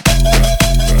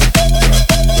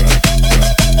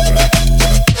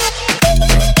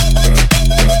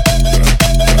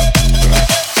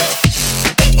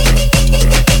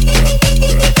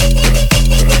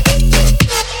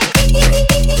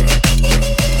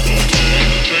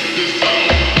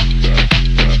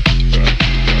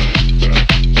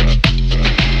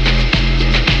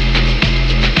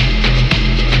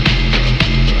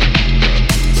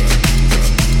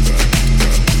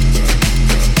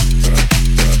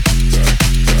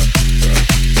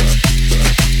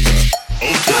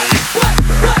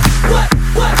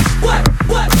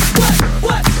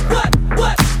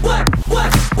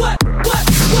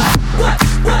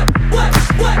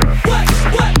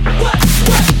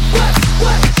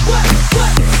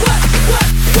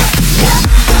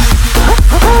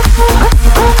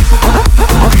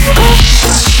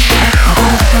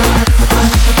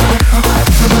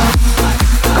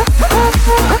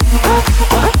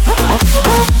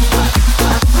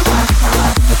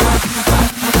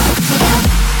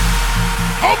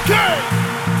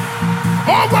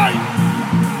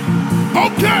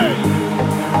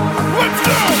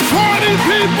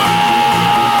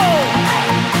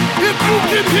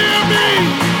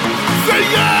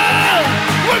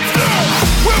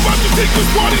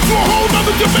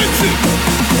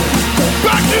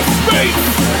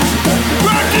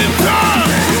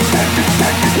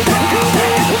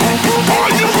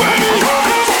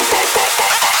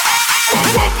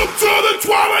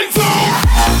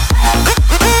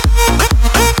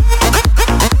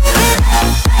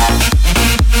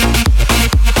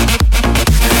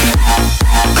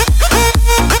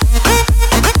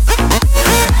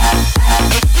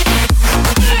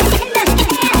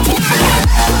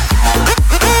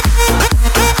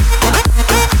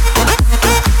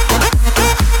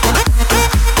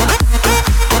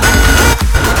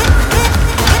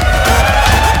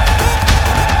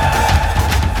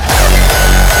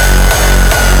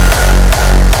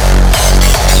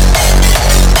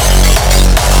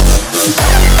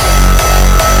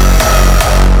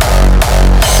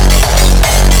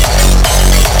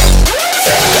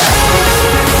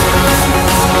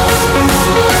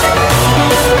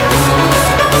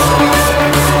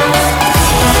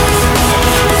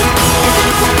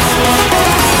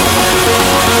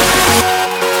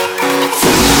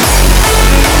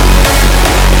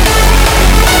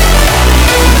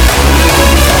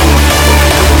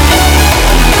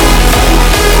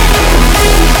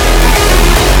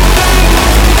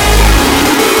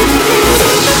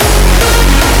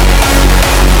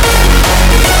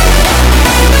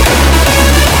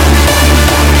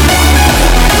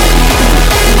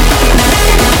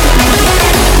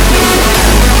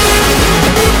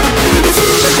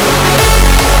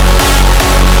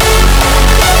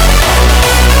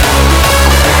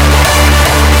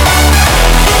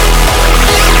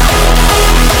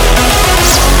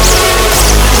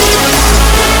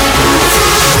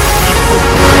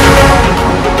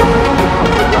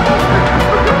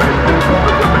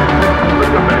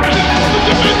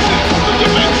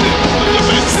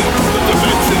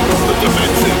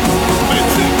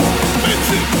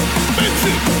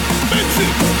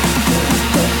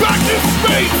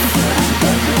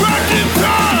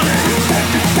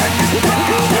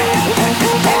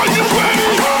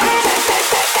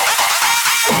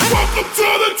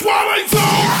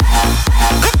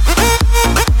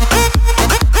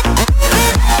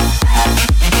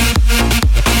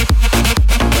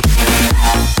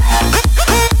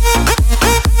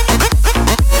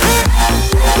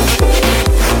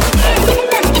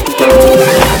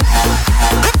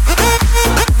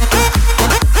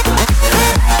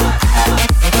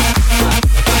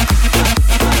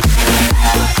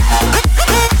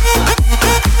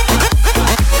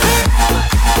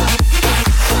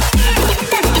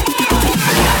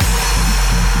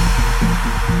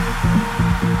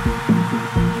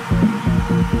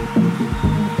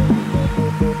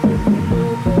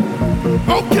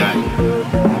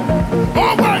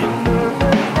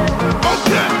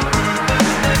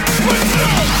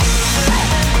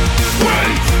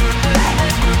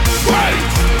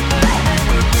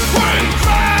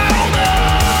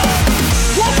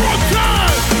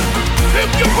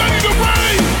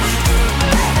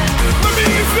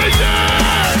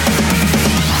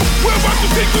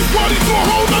 this party to a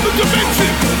whole nother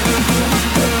dimension.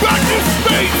 Back in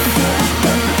space.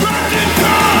 Back in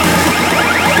time.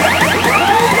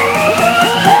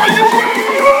 Are you ready?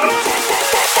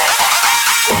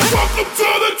 Welcome to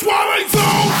the Twilight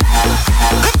Zone.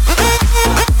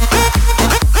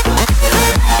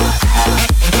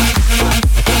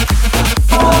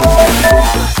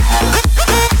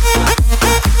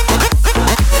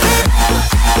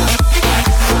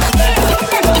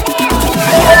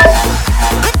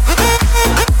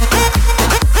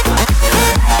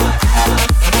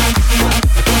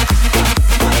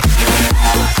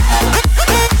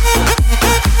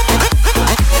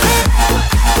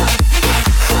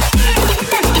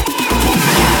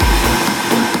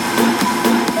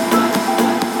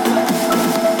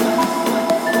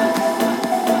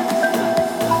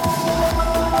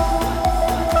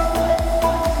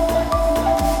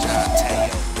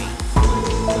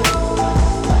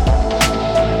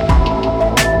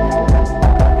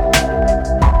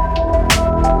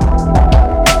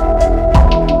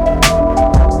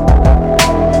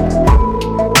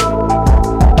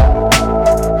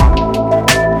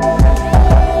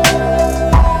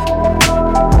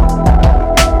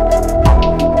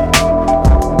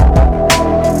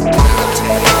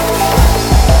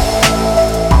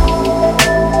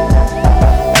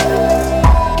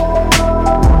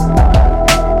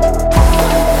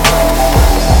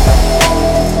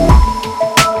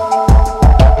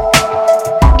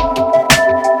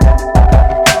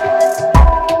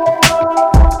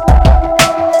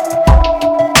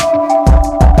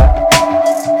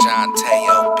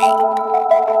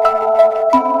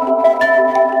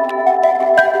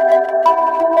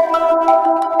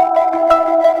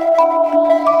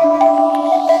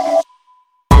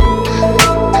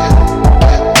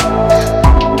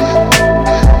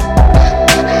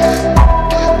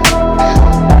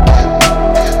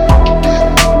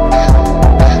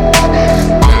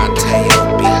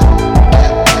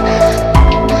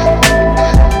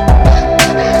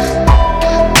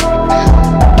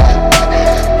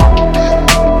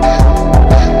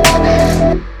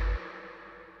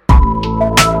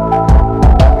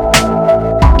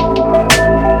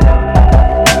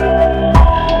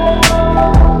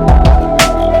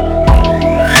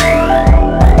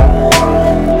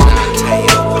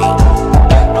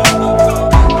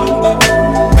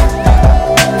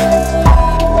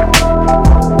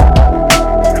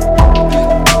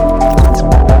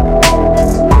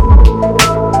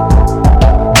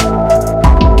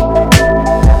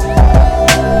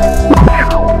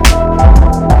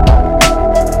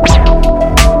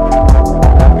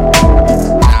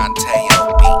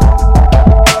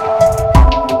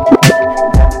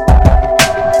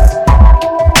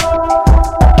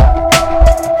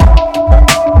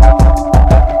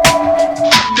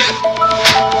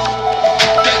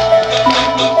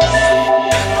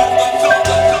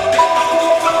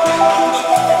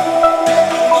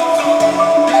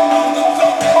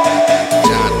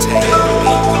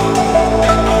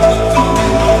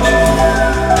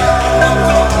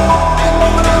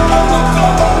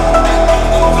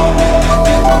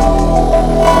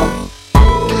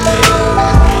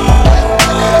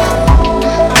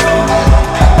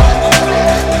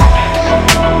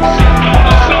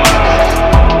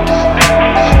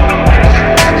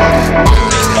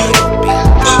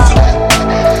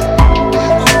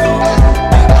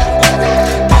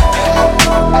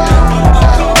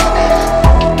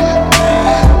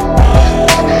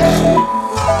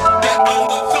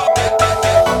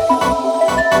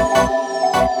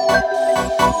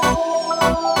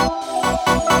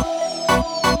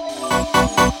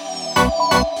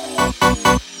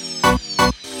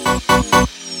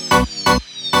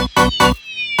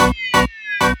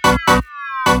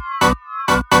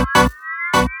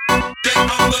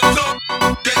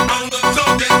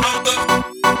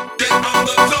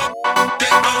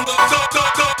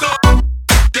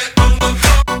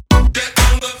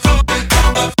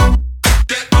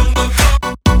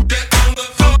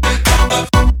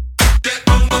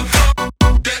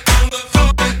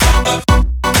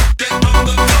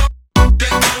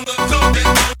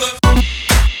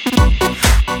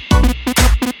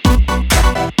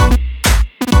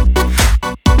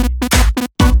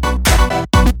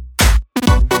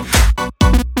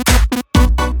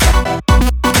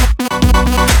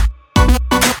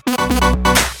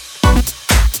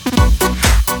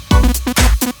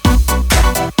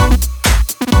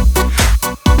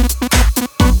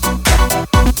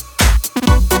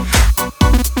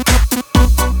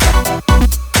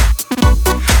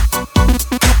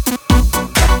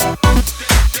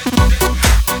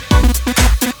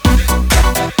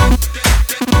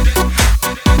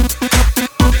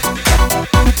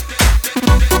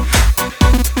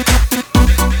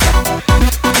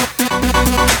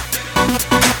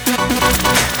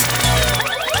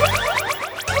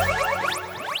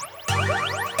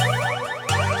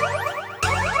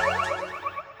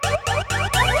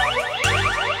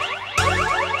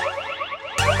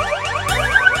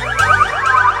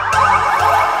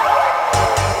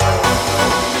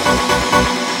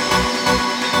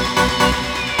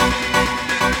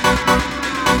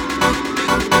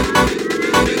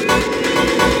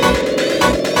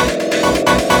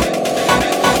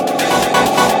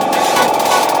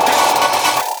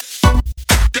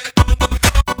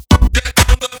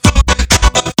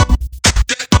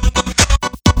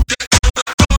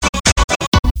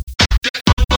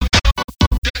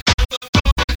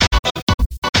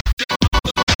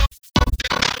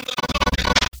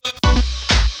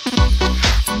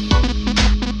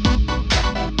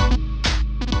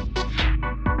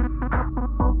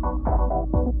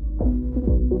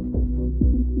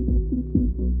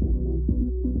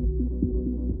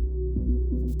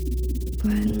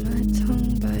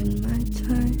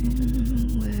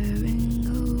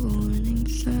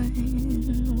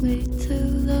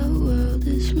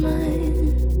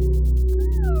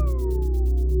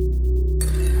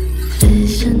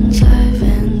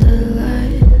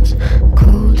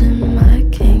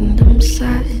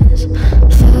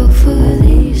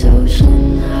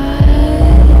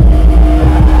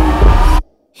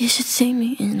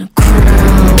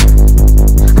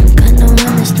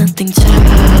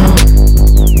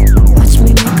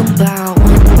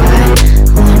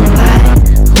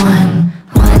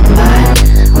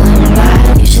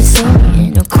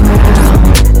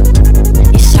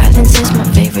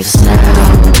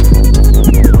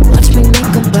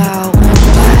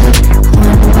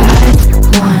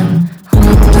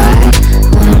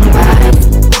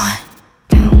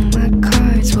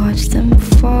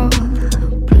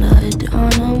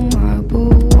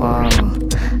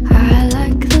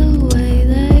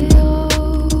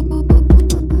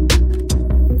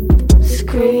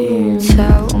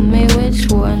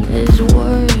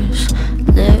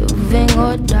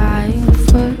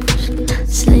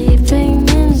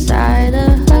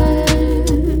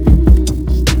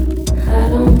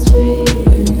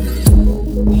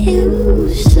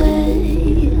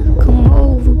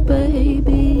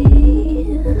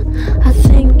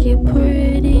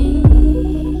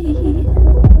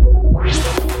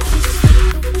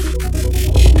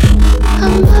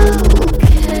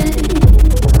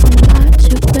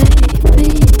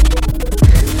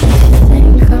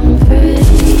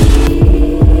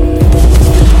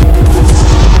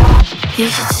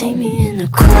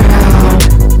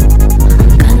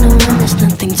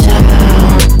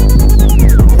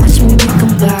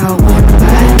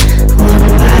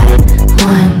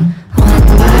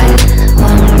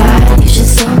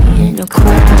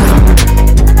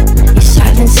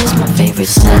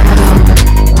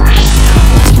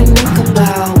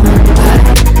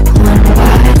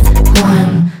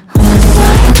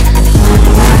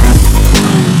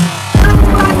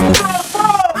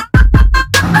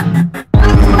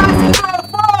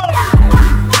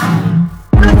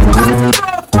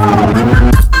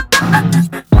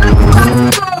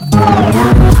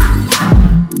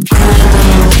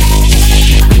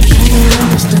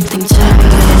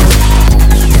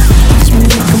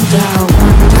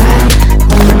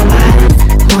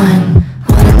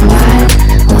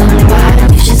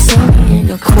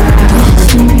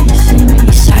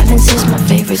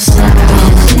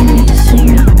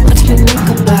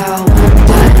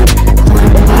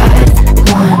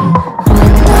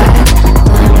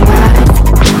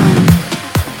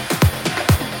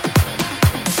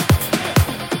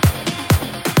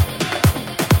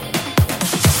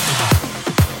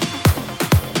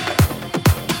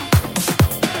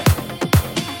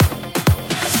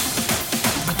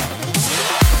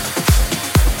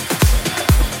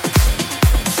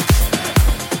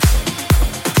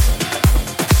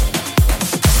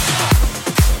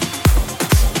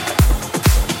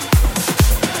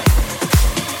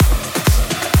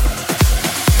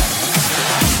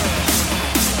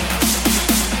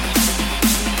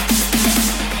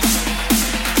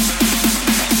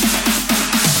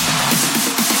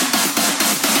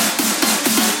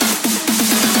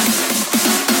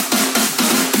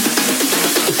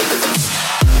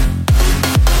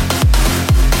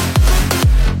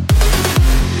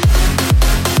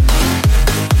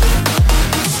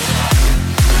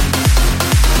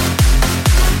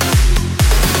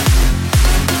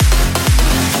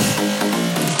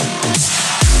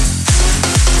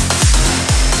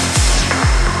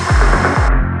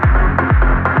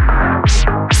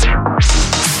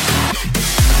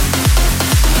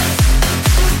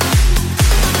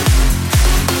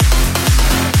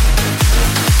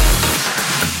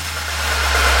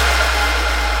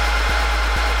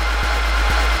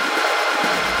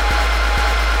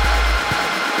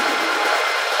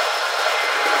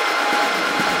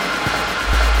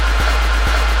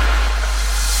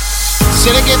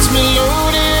 Till it gets me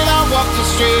loaded, I walk the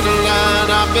straight line.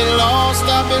 I've been lost,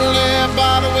 I've been led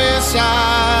by the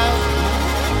wayside.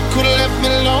 Could've left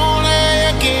me lonely,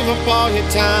 you gave up all your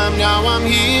time. Now I'm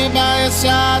here by your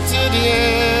side to the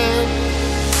end.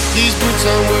 These boots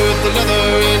aren't worth the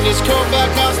leather, and this coat back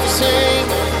costs the same.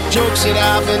 Jokes that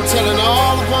I've been telling,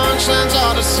 all the punchlines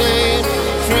are the same.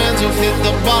 Friends who've hit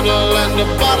the bottle, and the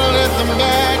bottle hit them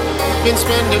back. Been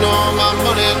spending all my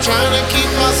money trying to keep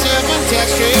myself intact.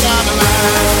 Straight out of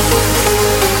line,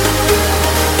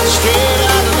 straight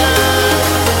out of line.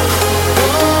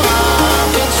 Oh,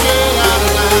 I've been straight out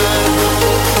of line,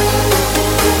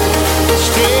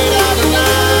 straight out of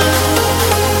line.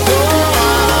 Oh,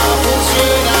 I've been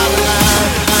straight out of line.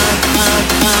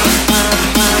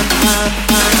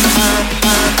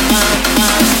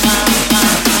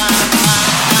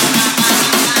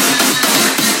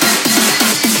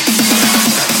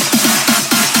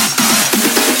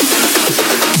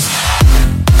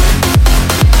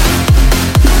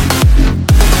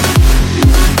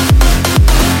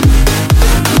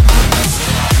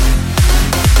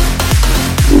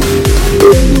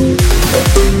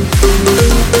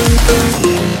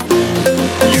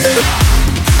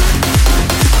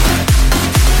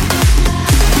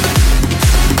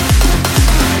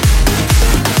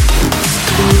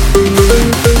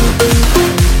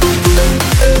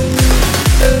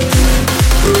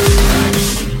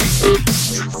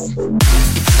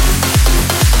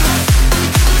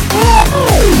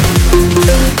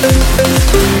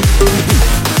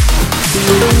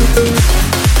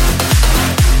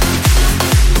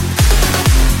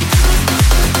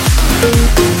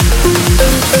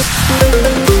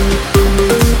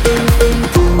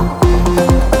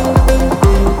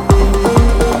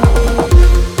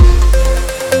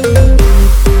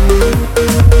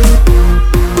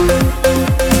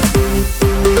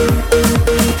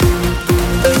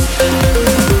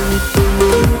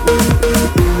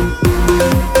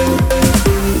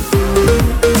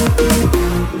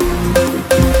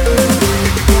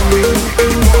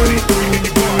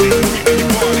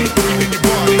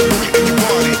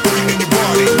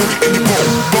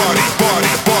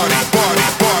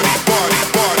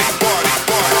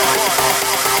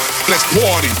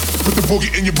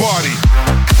 boogie in your body.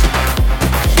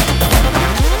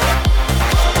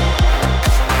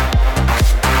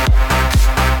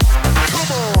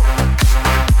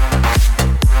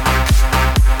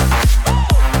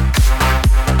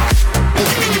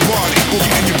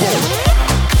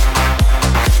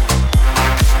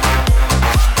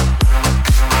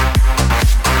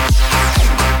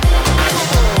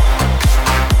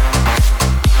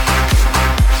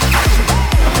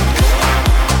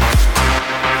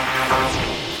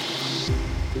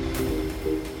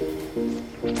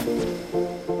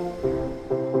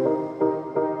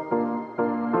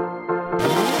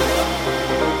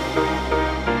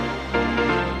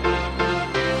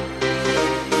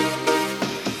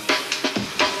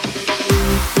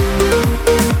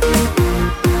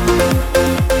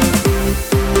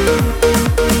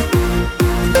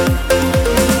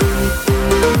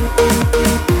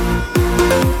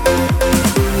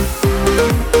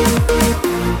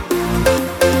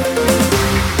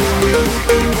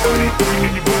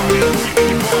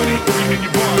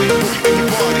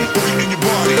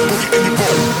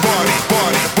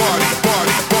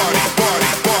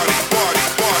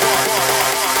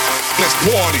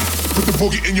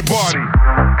 Boogie in your body.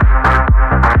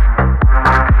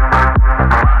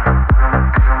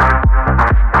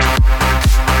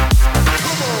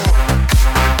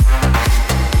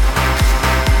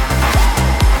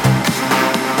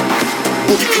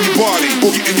 Boogie in your body,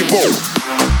 boogie in your boat.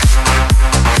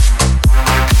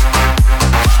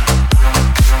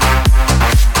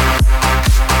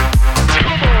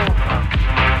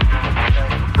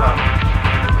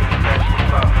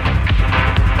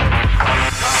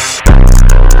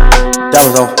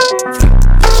 Diamonds on.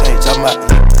 Ain't talking about.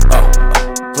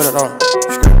 Put it on.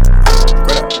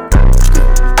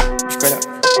 Straight up.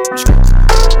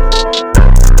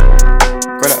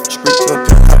 Straight to a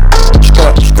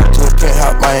penthouse. Straight to a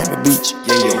penthouse, Miami Beach.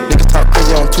 Niggas talk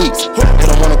crazy on tweets. They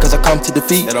don't want it cause I come to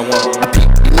defeat. I peep,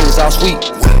 these niggas all sweet.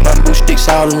 Bamboo sticks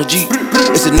all in the Jeep.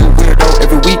 It's a new weirdo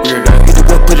every week. Hit the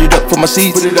work, put it up for my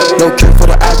seeds. No cure for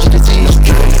the IG disease.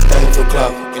 Do anything for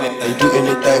clout. They do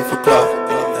anything for clout.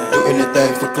 Do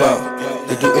anything for clout.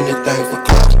 They do anything for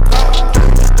clout. Do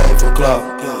anything for clout.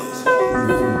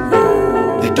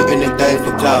 They do anything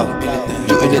for clout.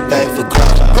 Do anything for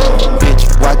clout. Bitch,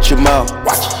 watch your mouth.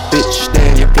 Bitch, stay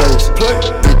in your place.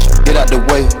 Bitch, get out the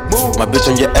way. My bitch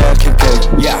on your ass, KK.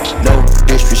 No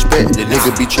disrespect. The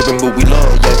nigga be trippin', but we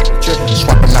love, yeah.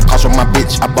 Swapping out cars with my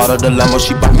bitch. I bought her the Lambo,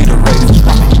 she bought me the Raiders.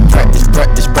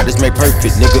 Practice make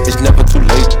perfect, nigga. It's never too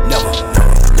late. Never.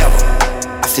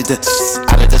 I see the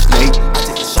out of the snake.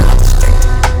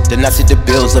 Then I see the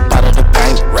bills up out of the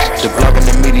bank. The blog and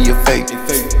the media fake.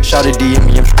 Shawty DM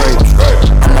me, I'm straight.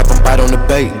 I'm not gon' bite on the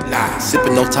bait.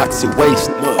 Sippin' no toxic waste.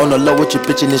 On the low with your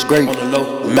bitch and it's great.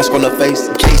 Mask on her face.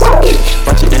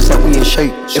 Bunch of this like we in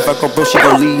shape. If I go broke, she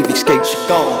gon' leave, escape.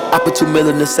 I put 2 mil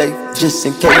in the safe, just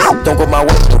in case. Don't go my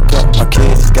way. My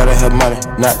kids gotta have money,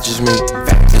 not just me.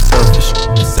 It's selfish.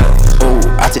 Ooh,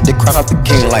 I take the crown off the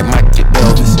king like Mike did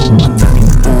Elvis.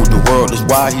 Ooh, the world is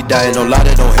wild, he dying, don't lie,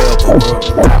 they don't help the world.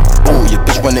 Ooh, your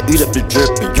bitch wanna eat up the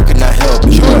drip and you cannot help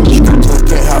it. Straight to a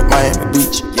penthouse, Miami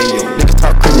Beach. Niggas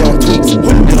talk crazy on tweets.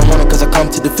 They don't want it cause I come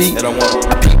to defeat. I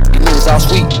peep, these niggas all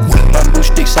sweet. Bamboo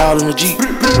sticks all in the Jeep.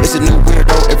 It's a new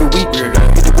weirdo every week.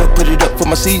 Hit the whip, put it up for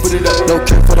my seeds. No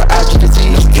care for the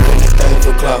IGT. Do anything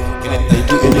for clout. They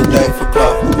do anything for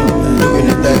clout. Do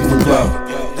anything for clout.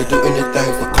 They do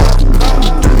anything for clout. Do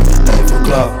anything for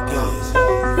clout.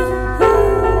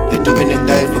 They do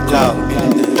anything for clout.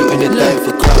 Do anything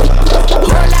for clout. A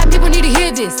whole lot of people need to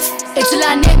hear this. It's a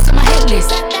lot of names on my hit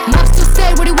list. Mom still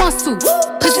say what he wants to.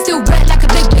 Pussy still wet like a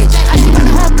big bitch. I should run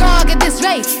the whole dog at this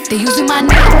rate. They using my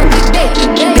name for big bait.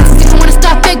 Bitches didn't wanna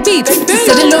start fake beef.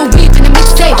 Instead of little weed in the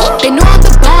mixtape. They know I'm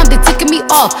the bomb, they ticking me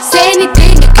off. Say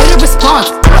anything, they get a response.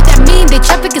 What that mean? They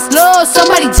traffic is slow.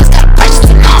 Somebody just gotta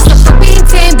purchase it off. So for being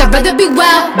tamed, I'd rather be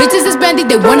wild. Bitches is brandy,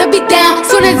 they wanna be down.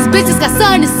 Soon as these bitches got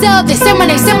something to sell, they say my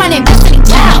name, Destiny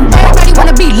Child. Everybody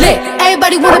wanna be lit.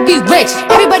 Everybody wanna be rich.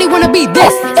 Everybody wanna be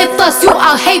this. If us you,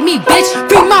 I'll hate me, bitch.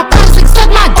 Bring my promise, like suck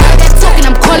my dick. That talking,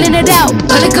 I'm calling it out.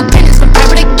 Public opinions from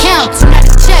private accounts. You not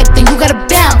a check, then you gotta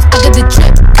bounce. I got the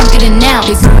drip, come get it now.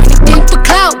 They do anything for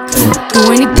clout. Do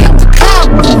anything for clout.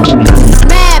 Bitches is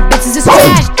mad, bitches is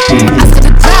trash. I said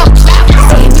the drought.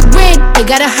 Seeing me win, they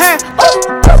gotta hurt.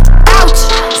 Ouch.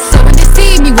 So when they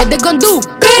see me, what they gon' do?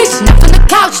 Bitch, not from the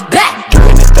couch, back. Do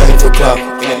anything for clout.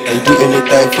 They do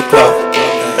anything for clout.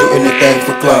 Do anything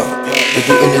for clout. They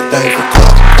do anything for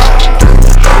clout. Do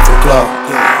anything for clout.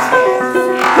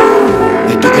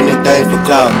 They do anything for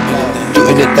clout. Do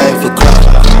anything for clout.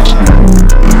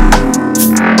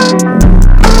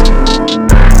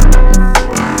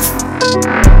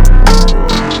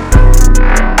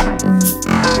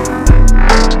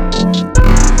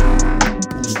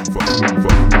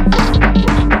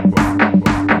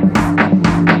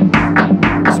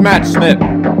 Smash Smith.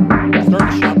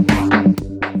 Start the show.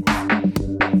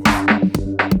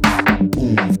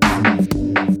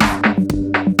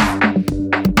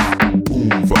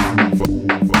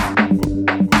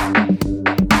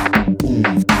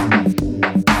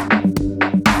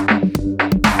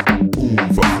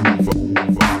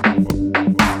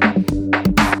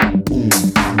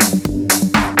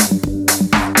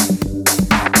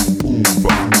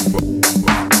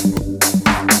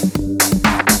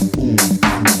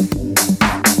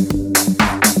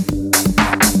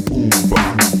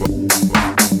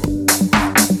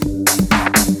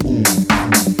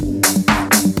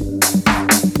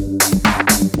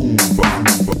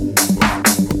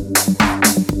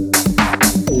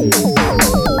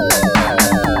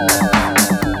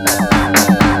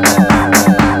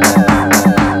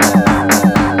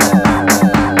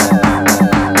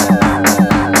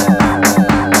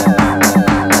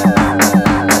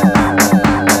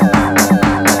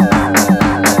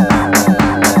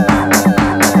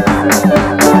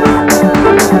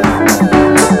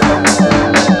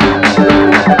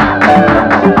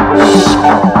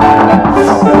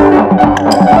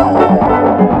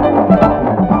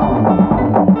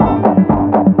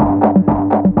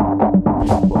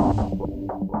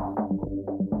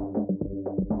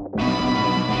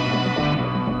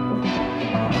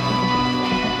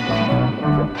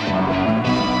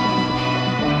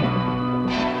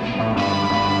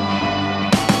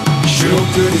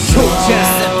 주름들이 소자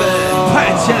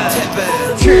팔자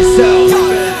칠성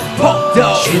폭도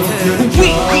위기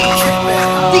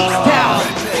디스타운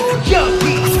여기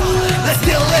Let's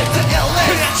still live to LA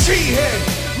그냥 취해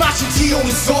마치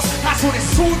지용의 소스 한 손에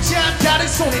소자 다른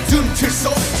손에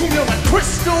듬틀소 투명한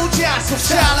크리스탈 자속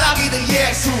찰나기는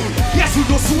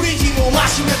예술도 술이 힘을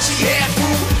마시면 취해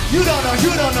You don't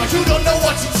know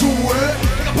what to do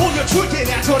내가 보여줄게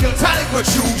난 전혀 다른 걸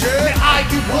주제 내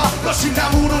아이디와 것이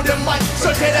나무로 된 마이크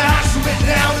설계를 한숨에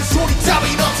나오는 소리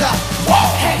따윈 없다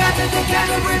해가 뜰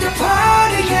때까지 we're the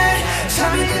party yeah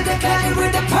잠이 들 때까지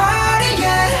we're the party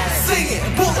yeah Sing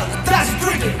it 불러 다시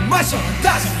drink it 마셔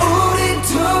다시 우린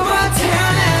두 번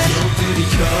태어난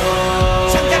들이켜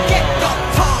잠깐 get the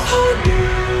pump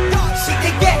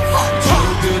시계 get hot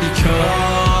들이켜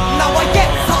나와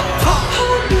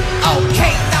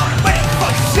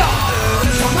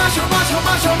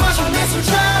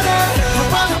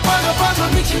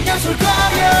예술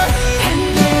가게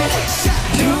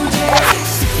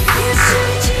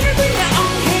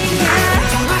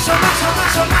마셔 마셔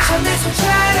마셔 마셔 내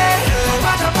술잔에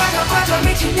빠져 빠져 빠져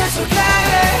미친 예술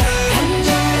가게 한 잔,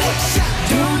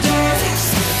 두 잔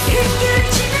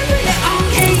힘들 지는 그의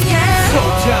엉덩이야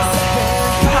소자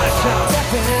파자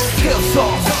필소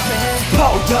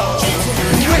포도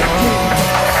위기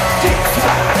딥사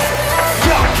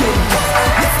여기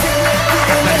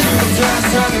마시고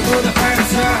자산을 보다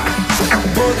팔아서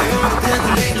모두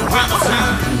오늘 들리는 환호성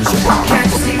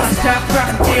Can't you see my stop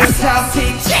rockin' tears salty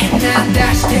난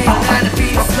다시 태어나는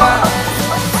비었어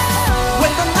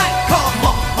When the night comes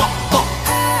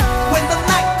When the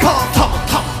night comes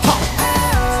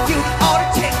Studio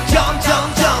tick jump jump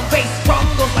jump Bass drum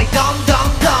goes like dum dum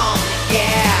dum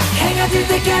Yeah 해가 들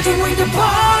때까지 we the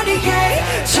party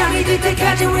yeah 잠이 들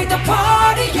때까지 we the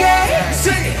party yeah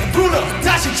Sing it 불러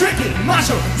다시 drink it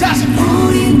마셔 다시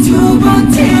우린 두 번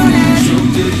태어나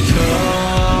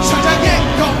천장의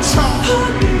공청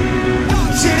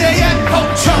시대의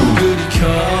홍청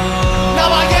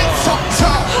나와의 속청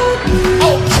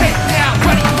Okay now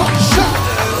ready for show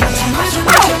마셔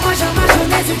마셔 마셔 마셔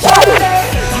내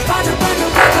술잔에 빠져 빠져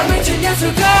빠져 미친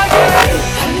예술 가게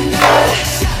한잔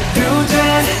두잔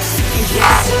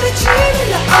예술의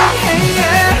취미야 oh yeah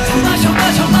yeah 마셔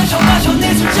마셔 마셔 마셔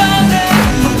내 술잔에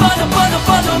빠져 빠져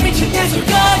빠져 미친 예술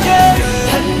가게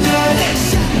한잔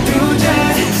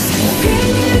두잔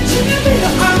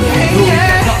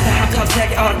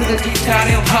take 어른들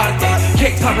기타를 연주할 때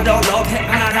킥팝을 더 높게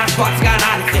하나 스포츠가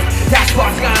나를 때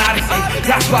스포츠가 나를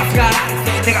때 스포츠가 나를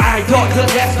때 내가 알던 그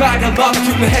랩스파이를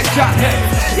멈추면 해찬해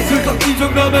예술도 이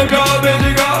정도면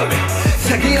거매지가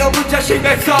세기로 문자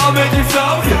심해서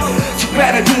매질서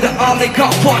축배를 들어올린 거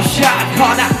원샷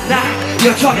허나 나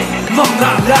여전히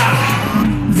멍나라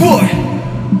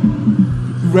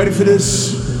You ready for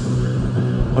this?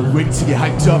 Are you ready to get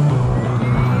hyped up?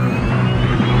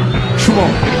 Come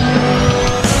on.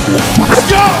 Let's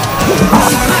go!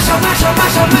 마셔 마셔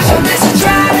마셔 마셔 내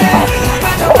술잔에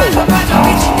빠져 빠져 빠져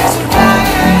미친 예술 가게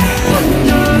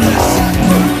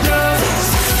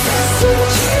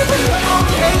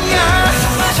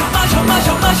마셔 마셔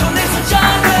마셔 마셔 내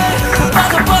술잔에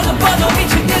빠져 빠져 빠져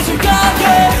미친 예술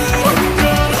가게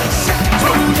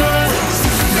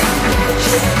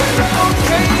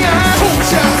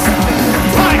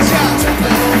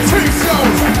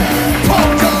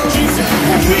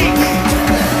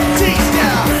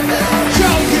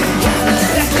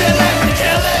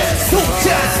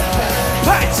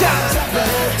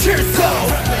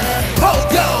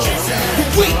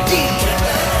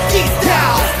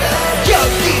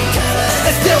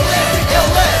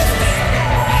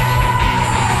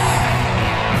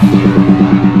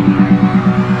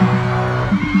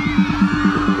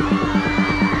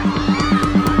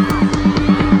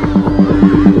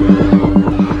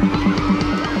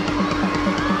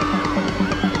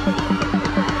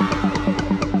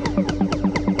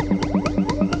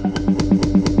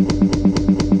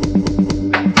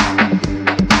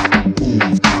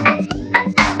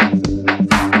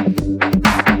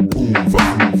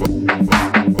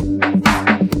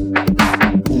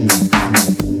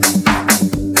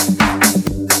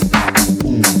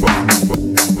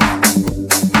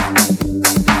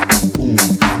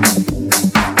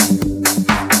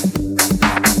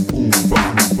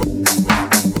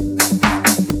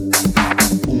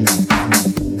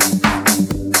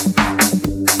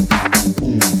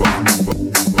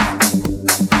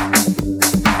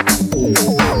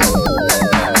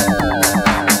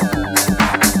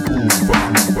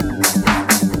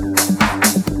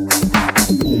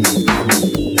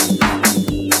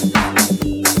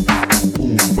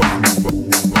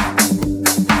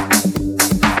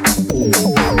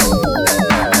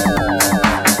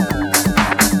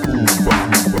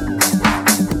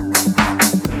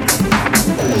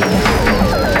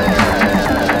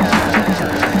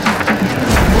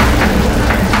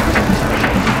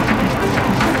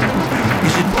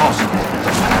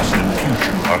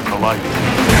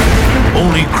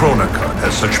Only Chronicon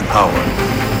has such power.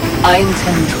 I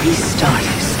intend to restart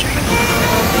history.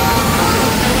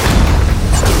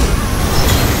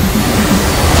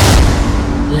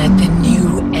 Let the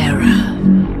new era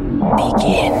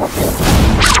begin.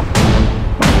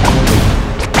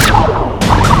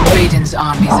 Raiden's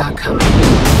armies are coming.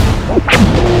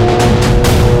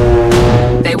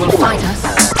 They will fight us,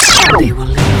 and they will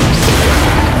lose.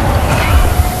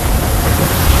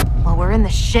 Well, we're in the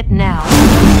shit now.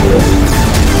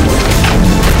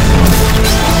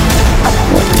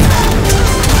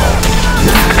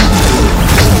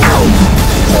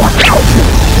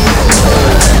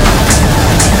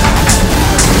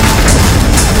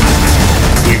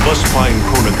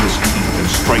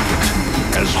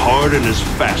 hard and as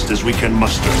fast as we can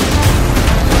muster.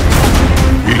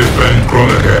 We defend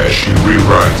Kronika as she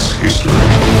rewrites history.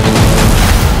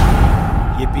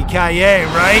 Yippee-ki-yay,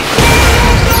 right?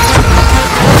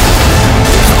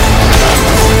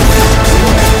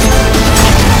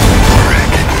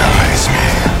 Recognize me,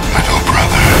 little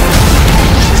brother.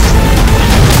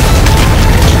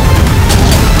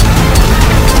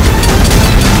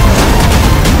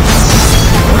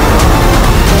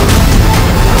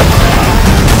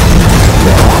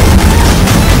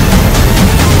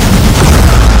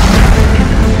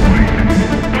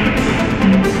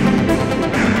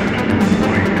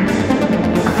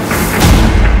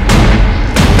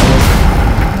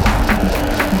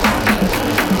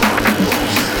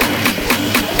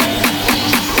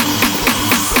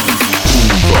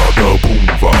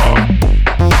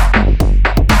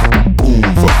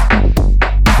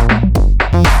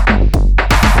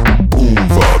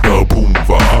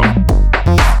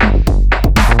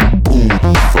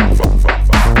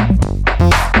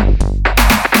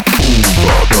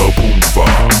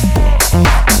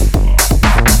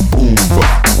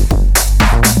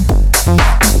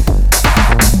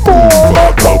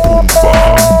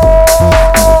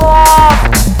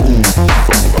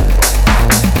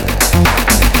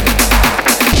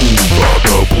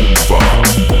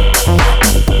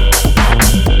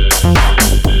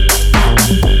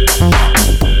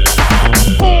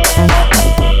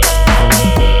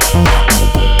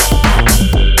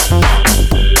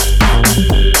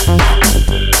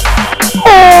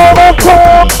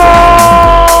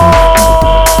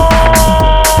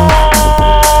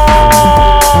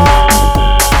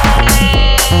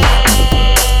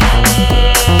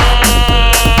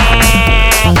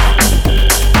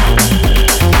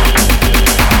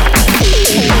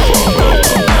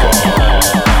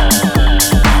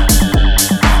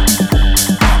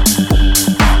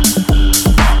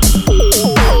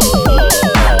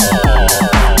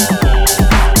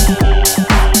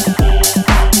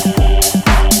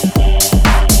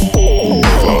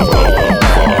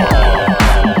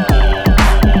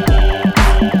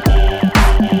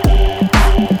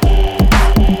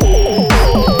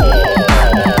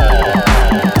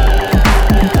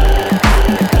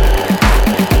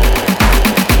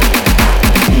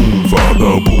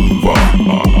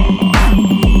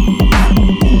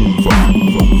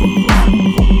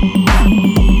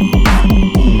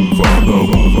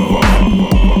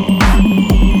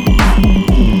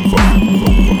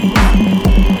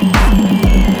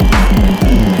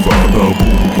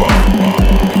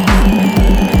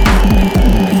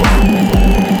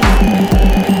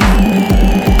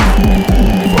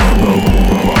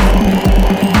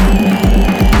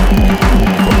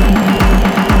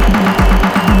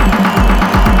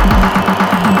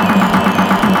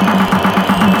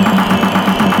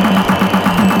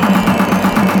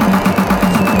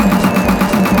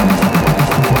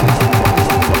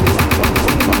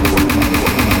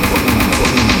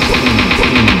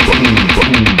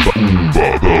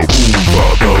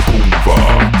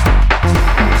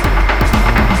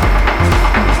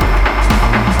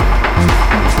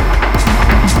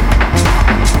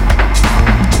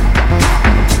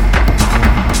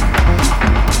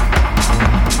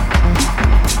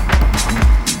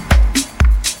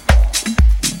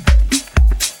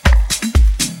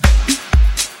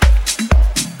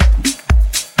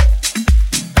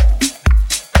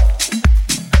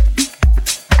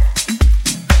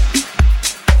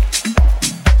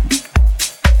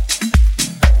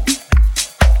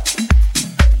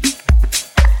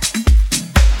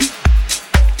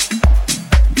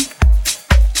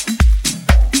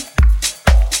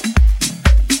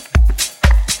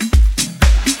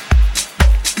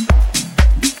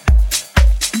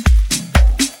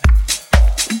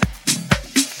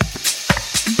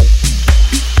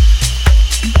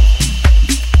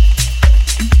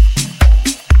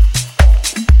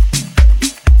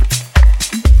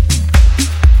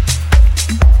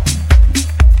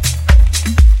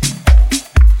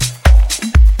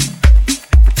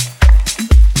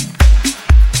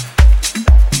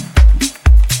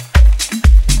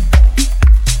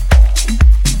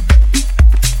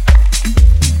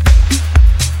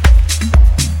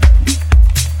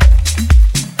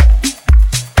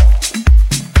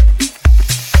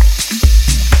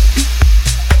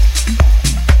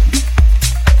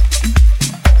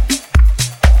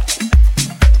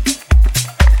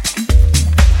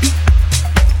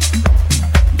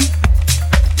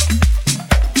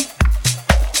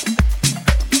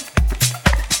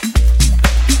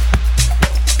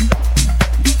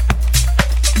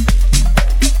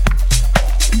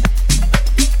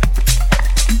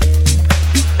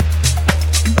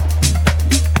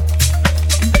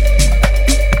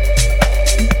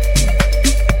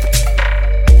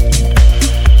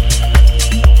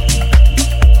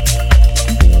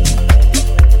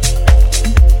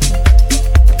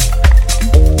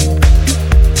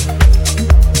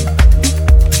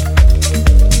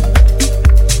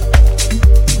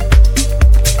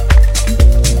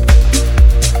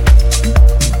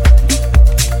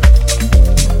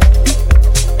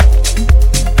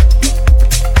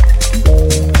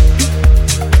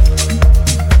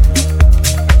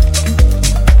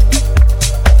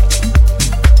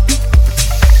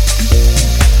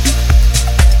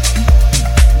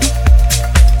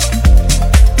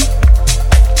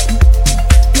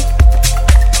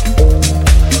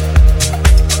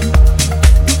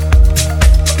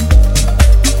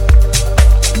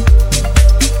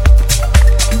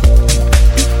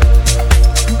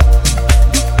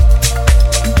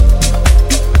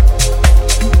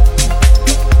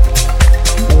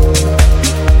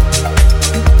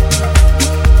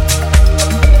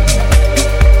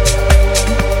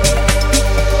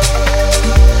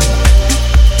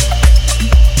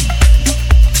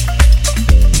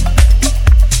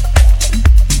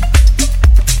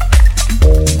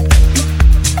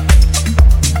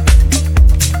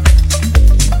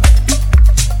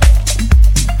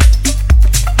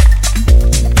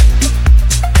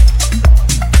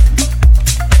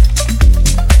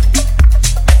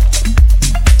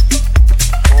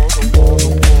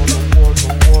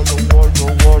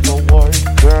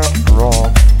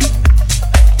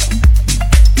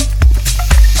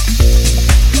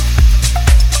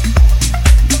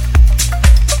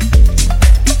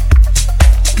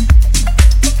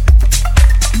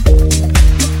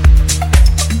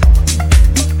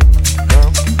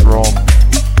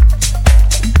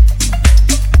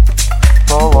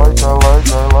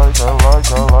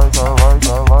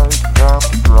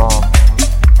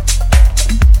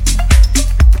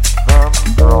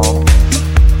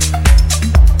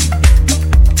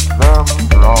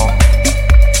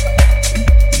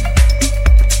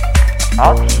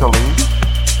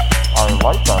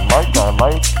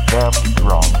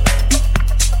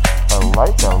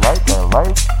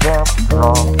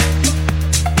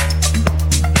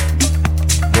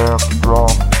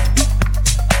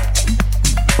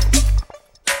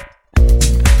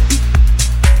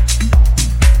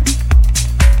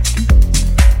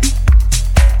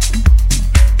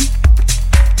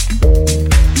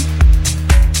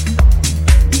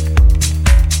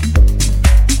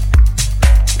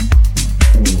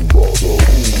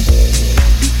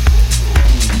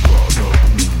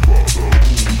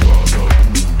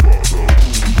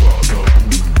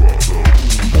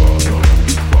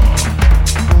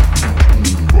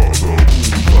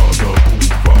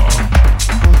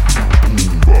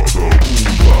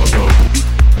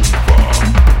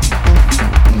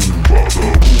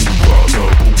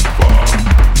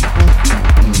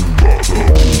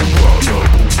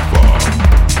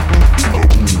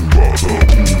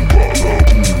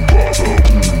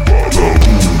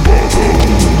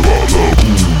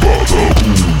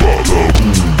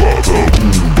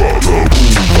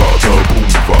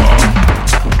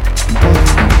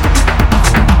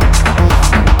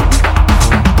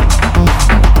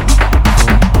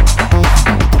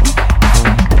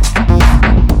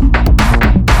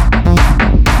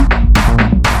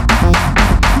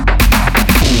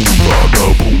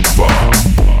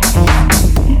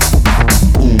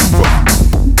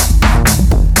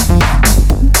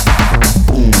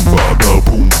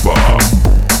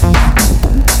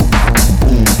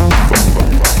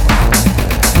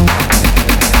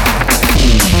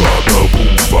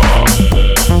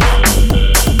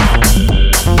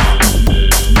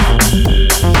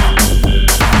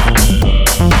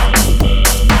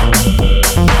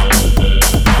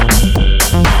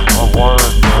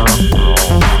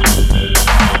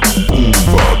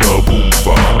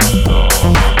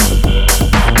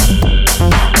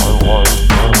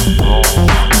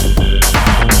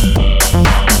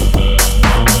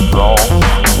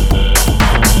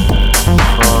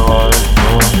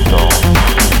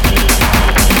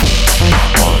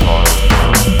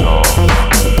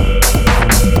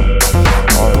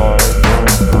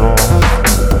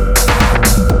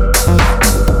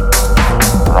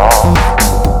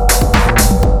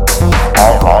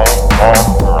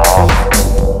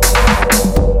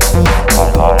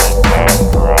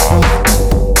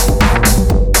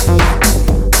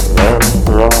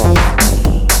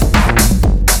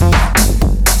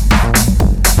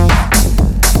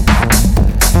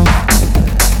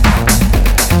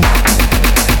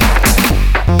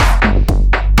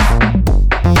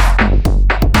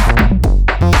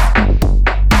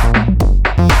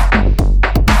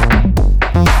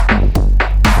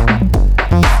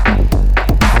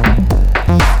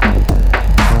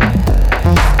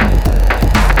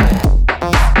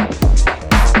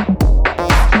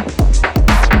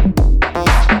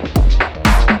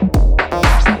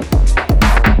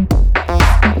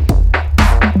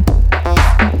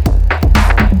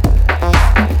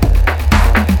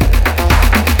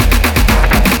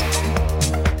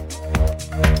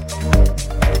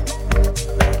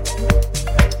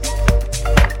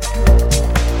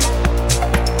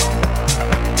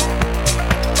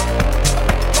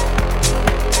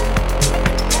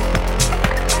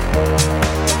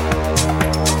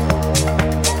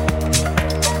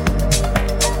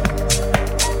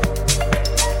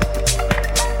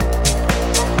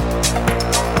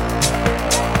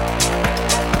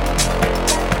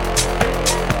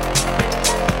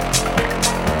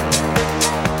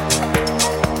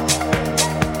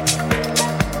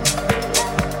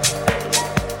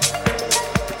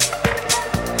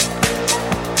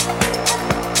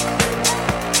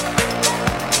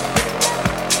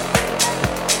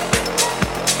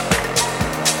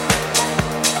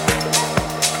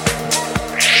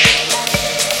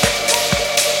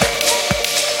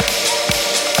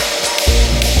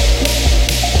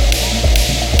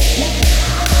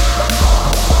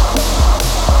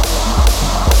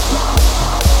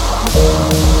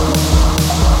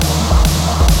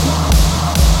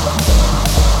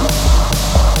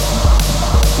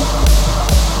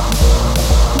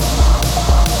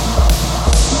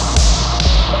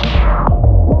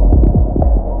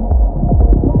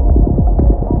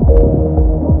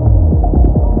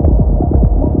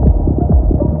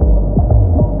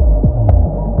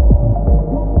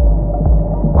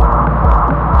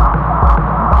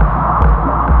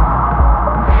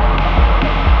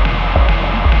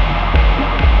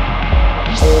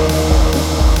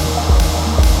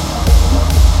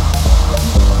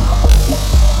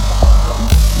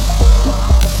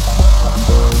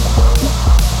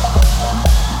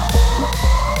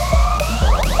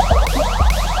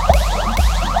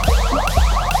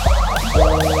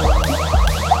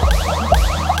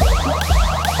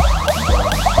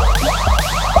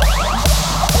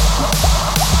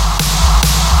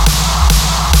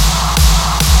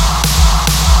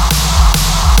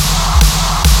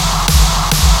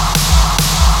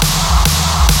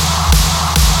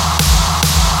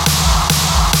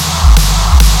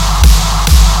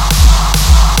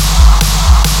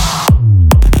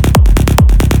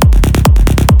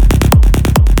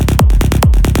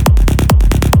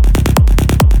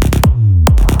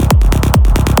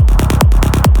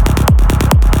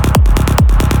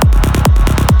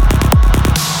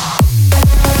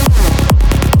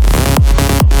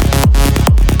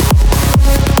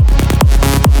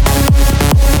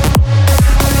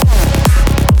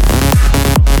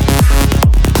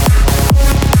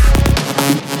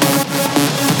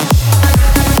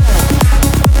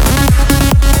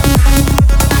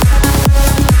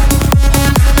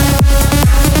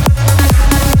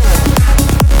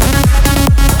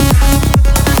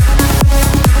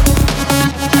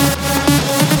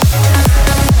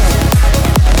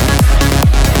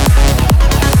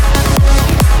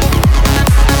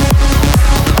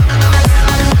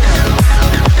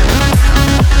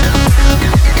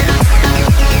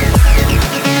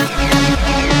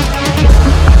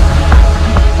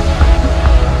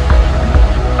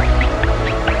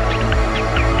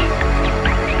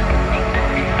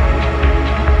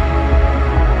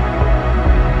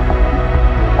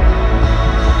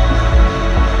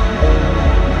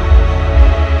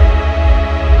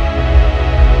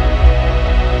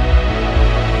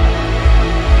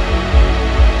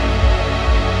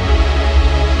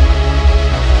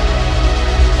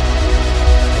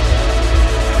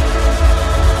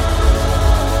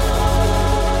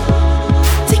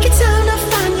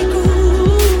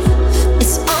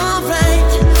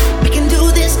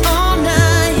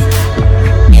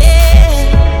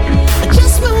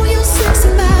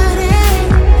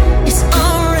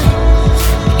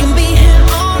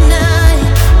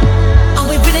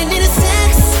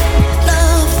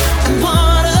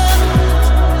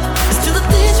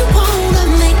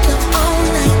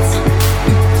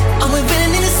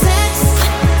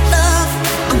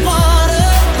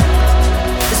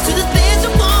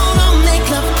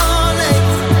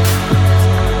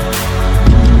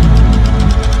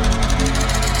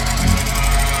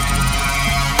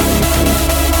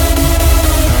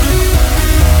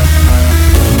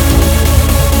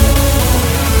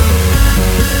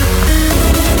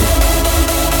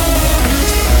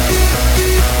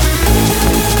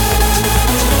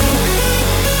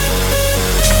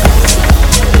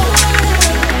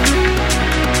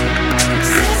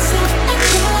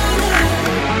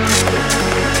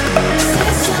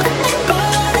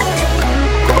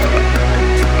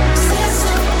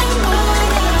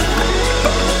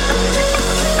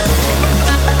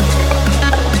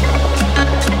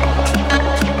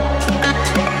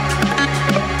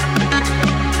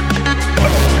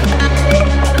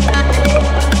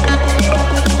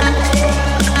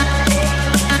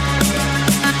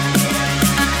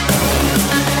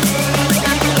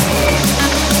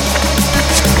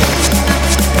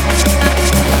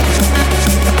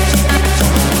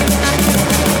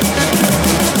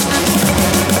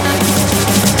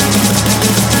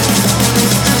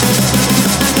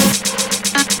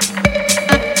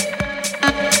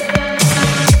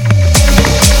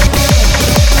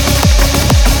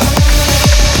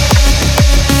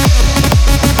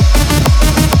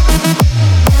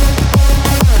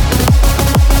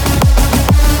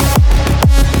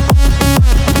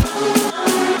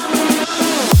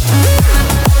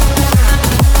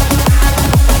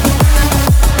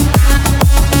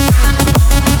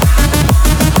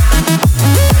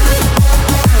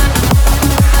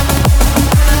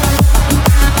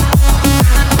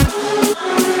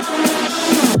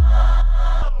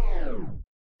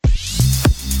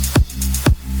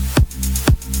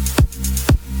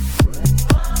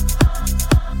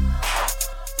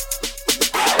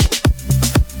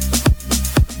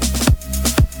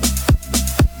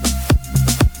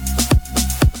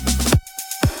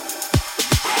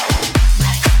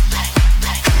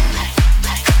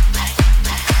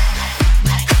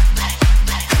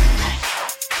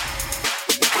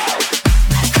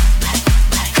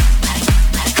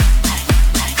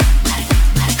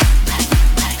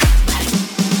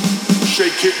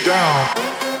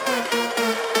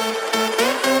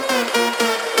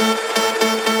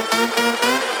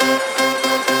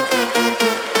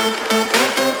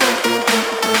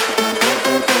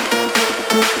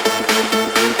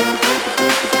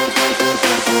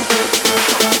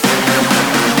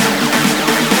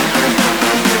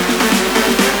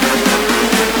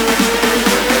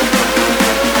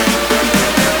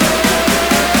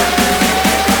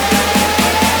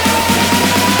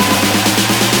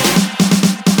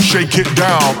 it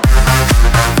down.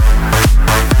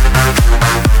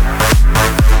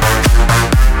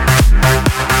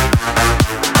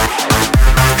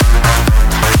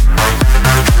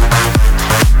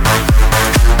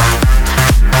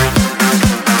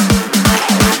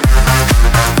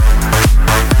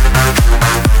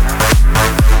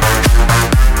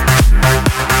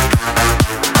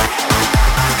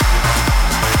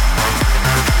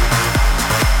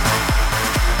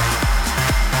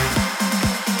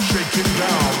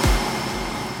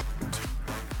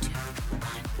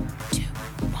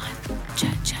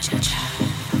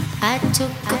 I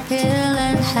took a pill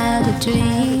and had a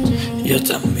dream. Yo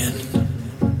también.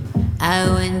 I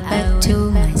went back to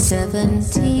my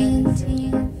 17th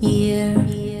year.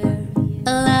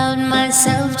 Allowed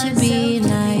myself to be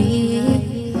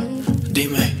naive.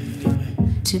 Dime.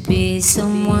 To be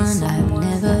someone I've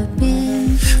never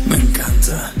been. Me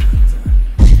encanta.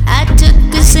 I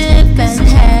took a sip and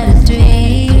had a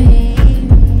dream.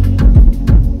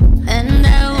 And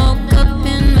I woke up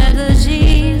in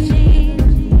magazines.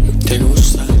 ¿Te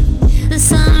gusta? The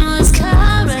sun was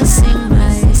caressing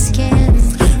my skin.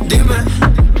 Dime.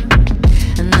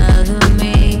 Another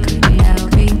me could now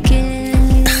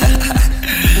begin.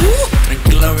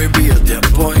 Tranquila, baby, yo te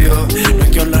apoyo. No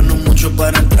hay que hablarnos mucho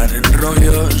para entrar en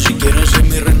rollo. Si quieres ser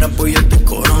mi reina, pues yo te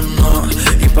corono.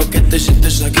 Y pa' que te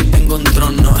sientes aquí tengo un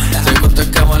trono. Te gusta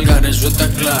cabalgar, eso está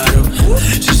claro.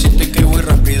 Si sientes que voy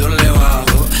rápido, le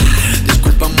bajo.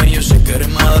 Discúlpame, yo sé que eres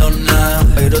Madonna,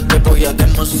 pero te voy a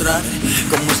demostrar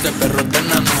cómo este perro te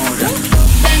enamora.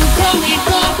 Ven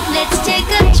conmigo, let's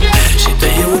take a trip. Si te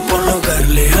llevo por lugar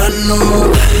lejano.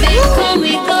 Ven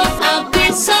conmigo, I'll be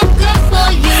so good for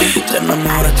you. Te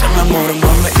enamoro,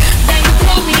 mami. Ven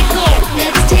conmigo,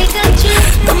 let's take a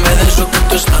trip. Dame de eso que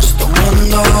tú estás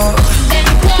tomando. Ven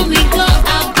conmigo,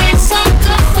 I'll be so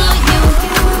good for you.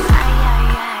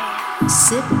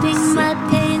 Sipping my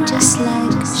pain just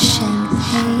like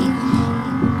champagne.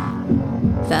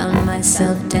 Found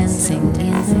myself dancing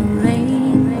in the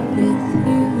rain with you.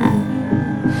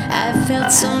 I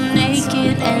felt so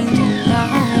naked and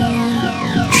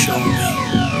alive. Show me.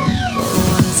 For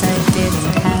once I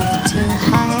didn't have to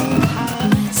hide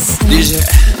myself. Dice,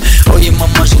 oye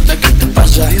mamacita, ¿qué te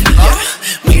pasa? Yeah.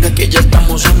 Mira que ya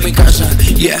estamos en mi casa.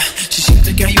 Yeah. Si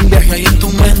sientes que hay un viaje ahí en tu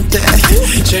mente,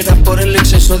 será por el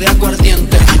exceso de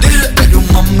aguardiente. Pero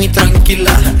mami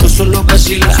tranquila, tú solo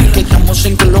vacila, que estamos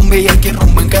en Colombia y aquí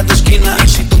rumbo en cada esquina. Y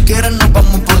si tú quieres nos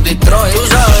vamos por Detroit. Tú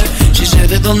sabes, si sé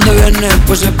de dónde vienes,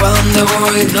 pues sé pa' dónde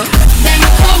voy, ¿no? Ven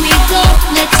conmigo,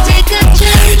 let's take a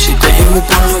trip. Si te llevo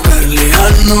por un lugar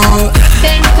lejano.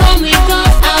 Ven conmigo,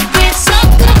 I'll be so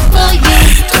good for you.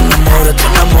 Te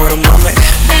enamoro, mami.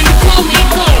 Ven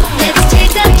conmigo, let's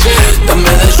take a trip. Dame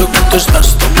de eso que tú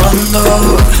estás tomando.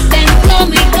 Ven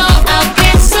conmigo, I'll be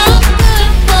so good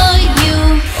for you.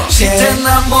 Si te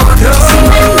enamoro,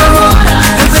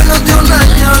 en menos de un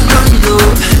año, no.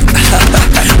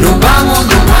 Nos vamos,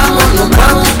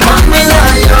 mami,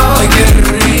 yo. Ay, qué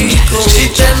rico. Si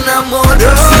te enamoro,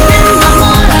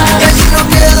 y aquí nos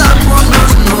quedamos,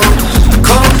 no.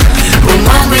 Con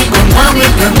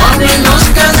mami, nos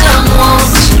casamos.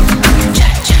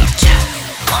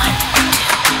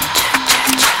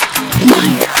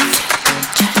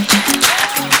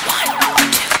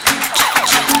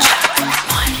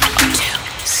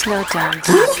 Slow down,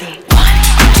 Poppy.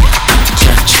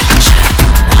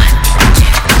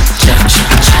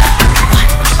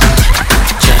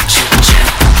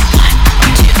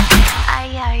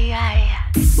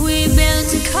 We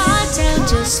built a cartel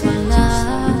just for love.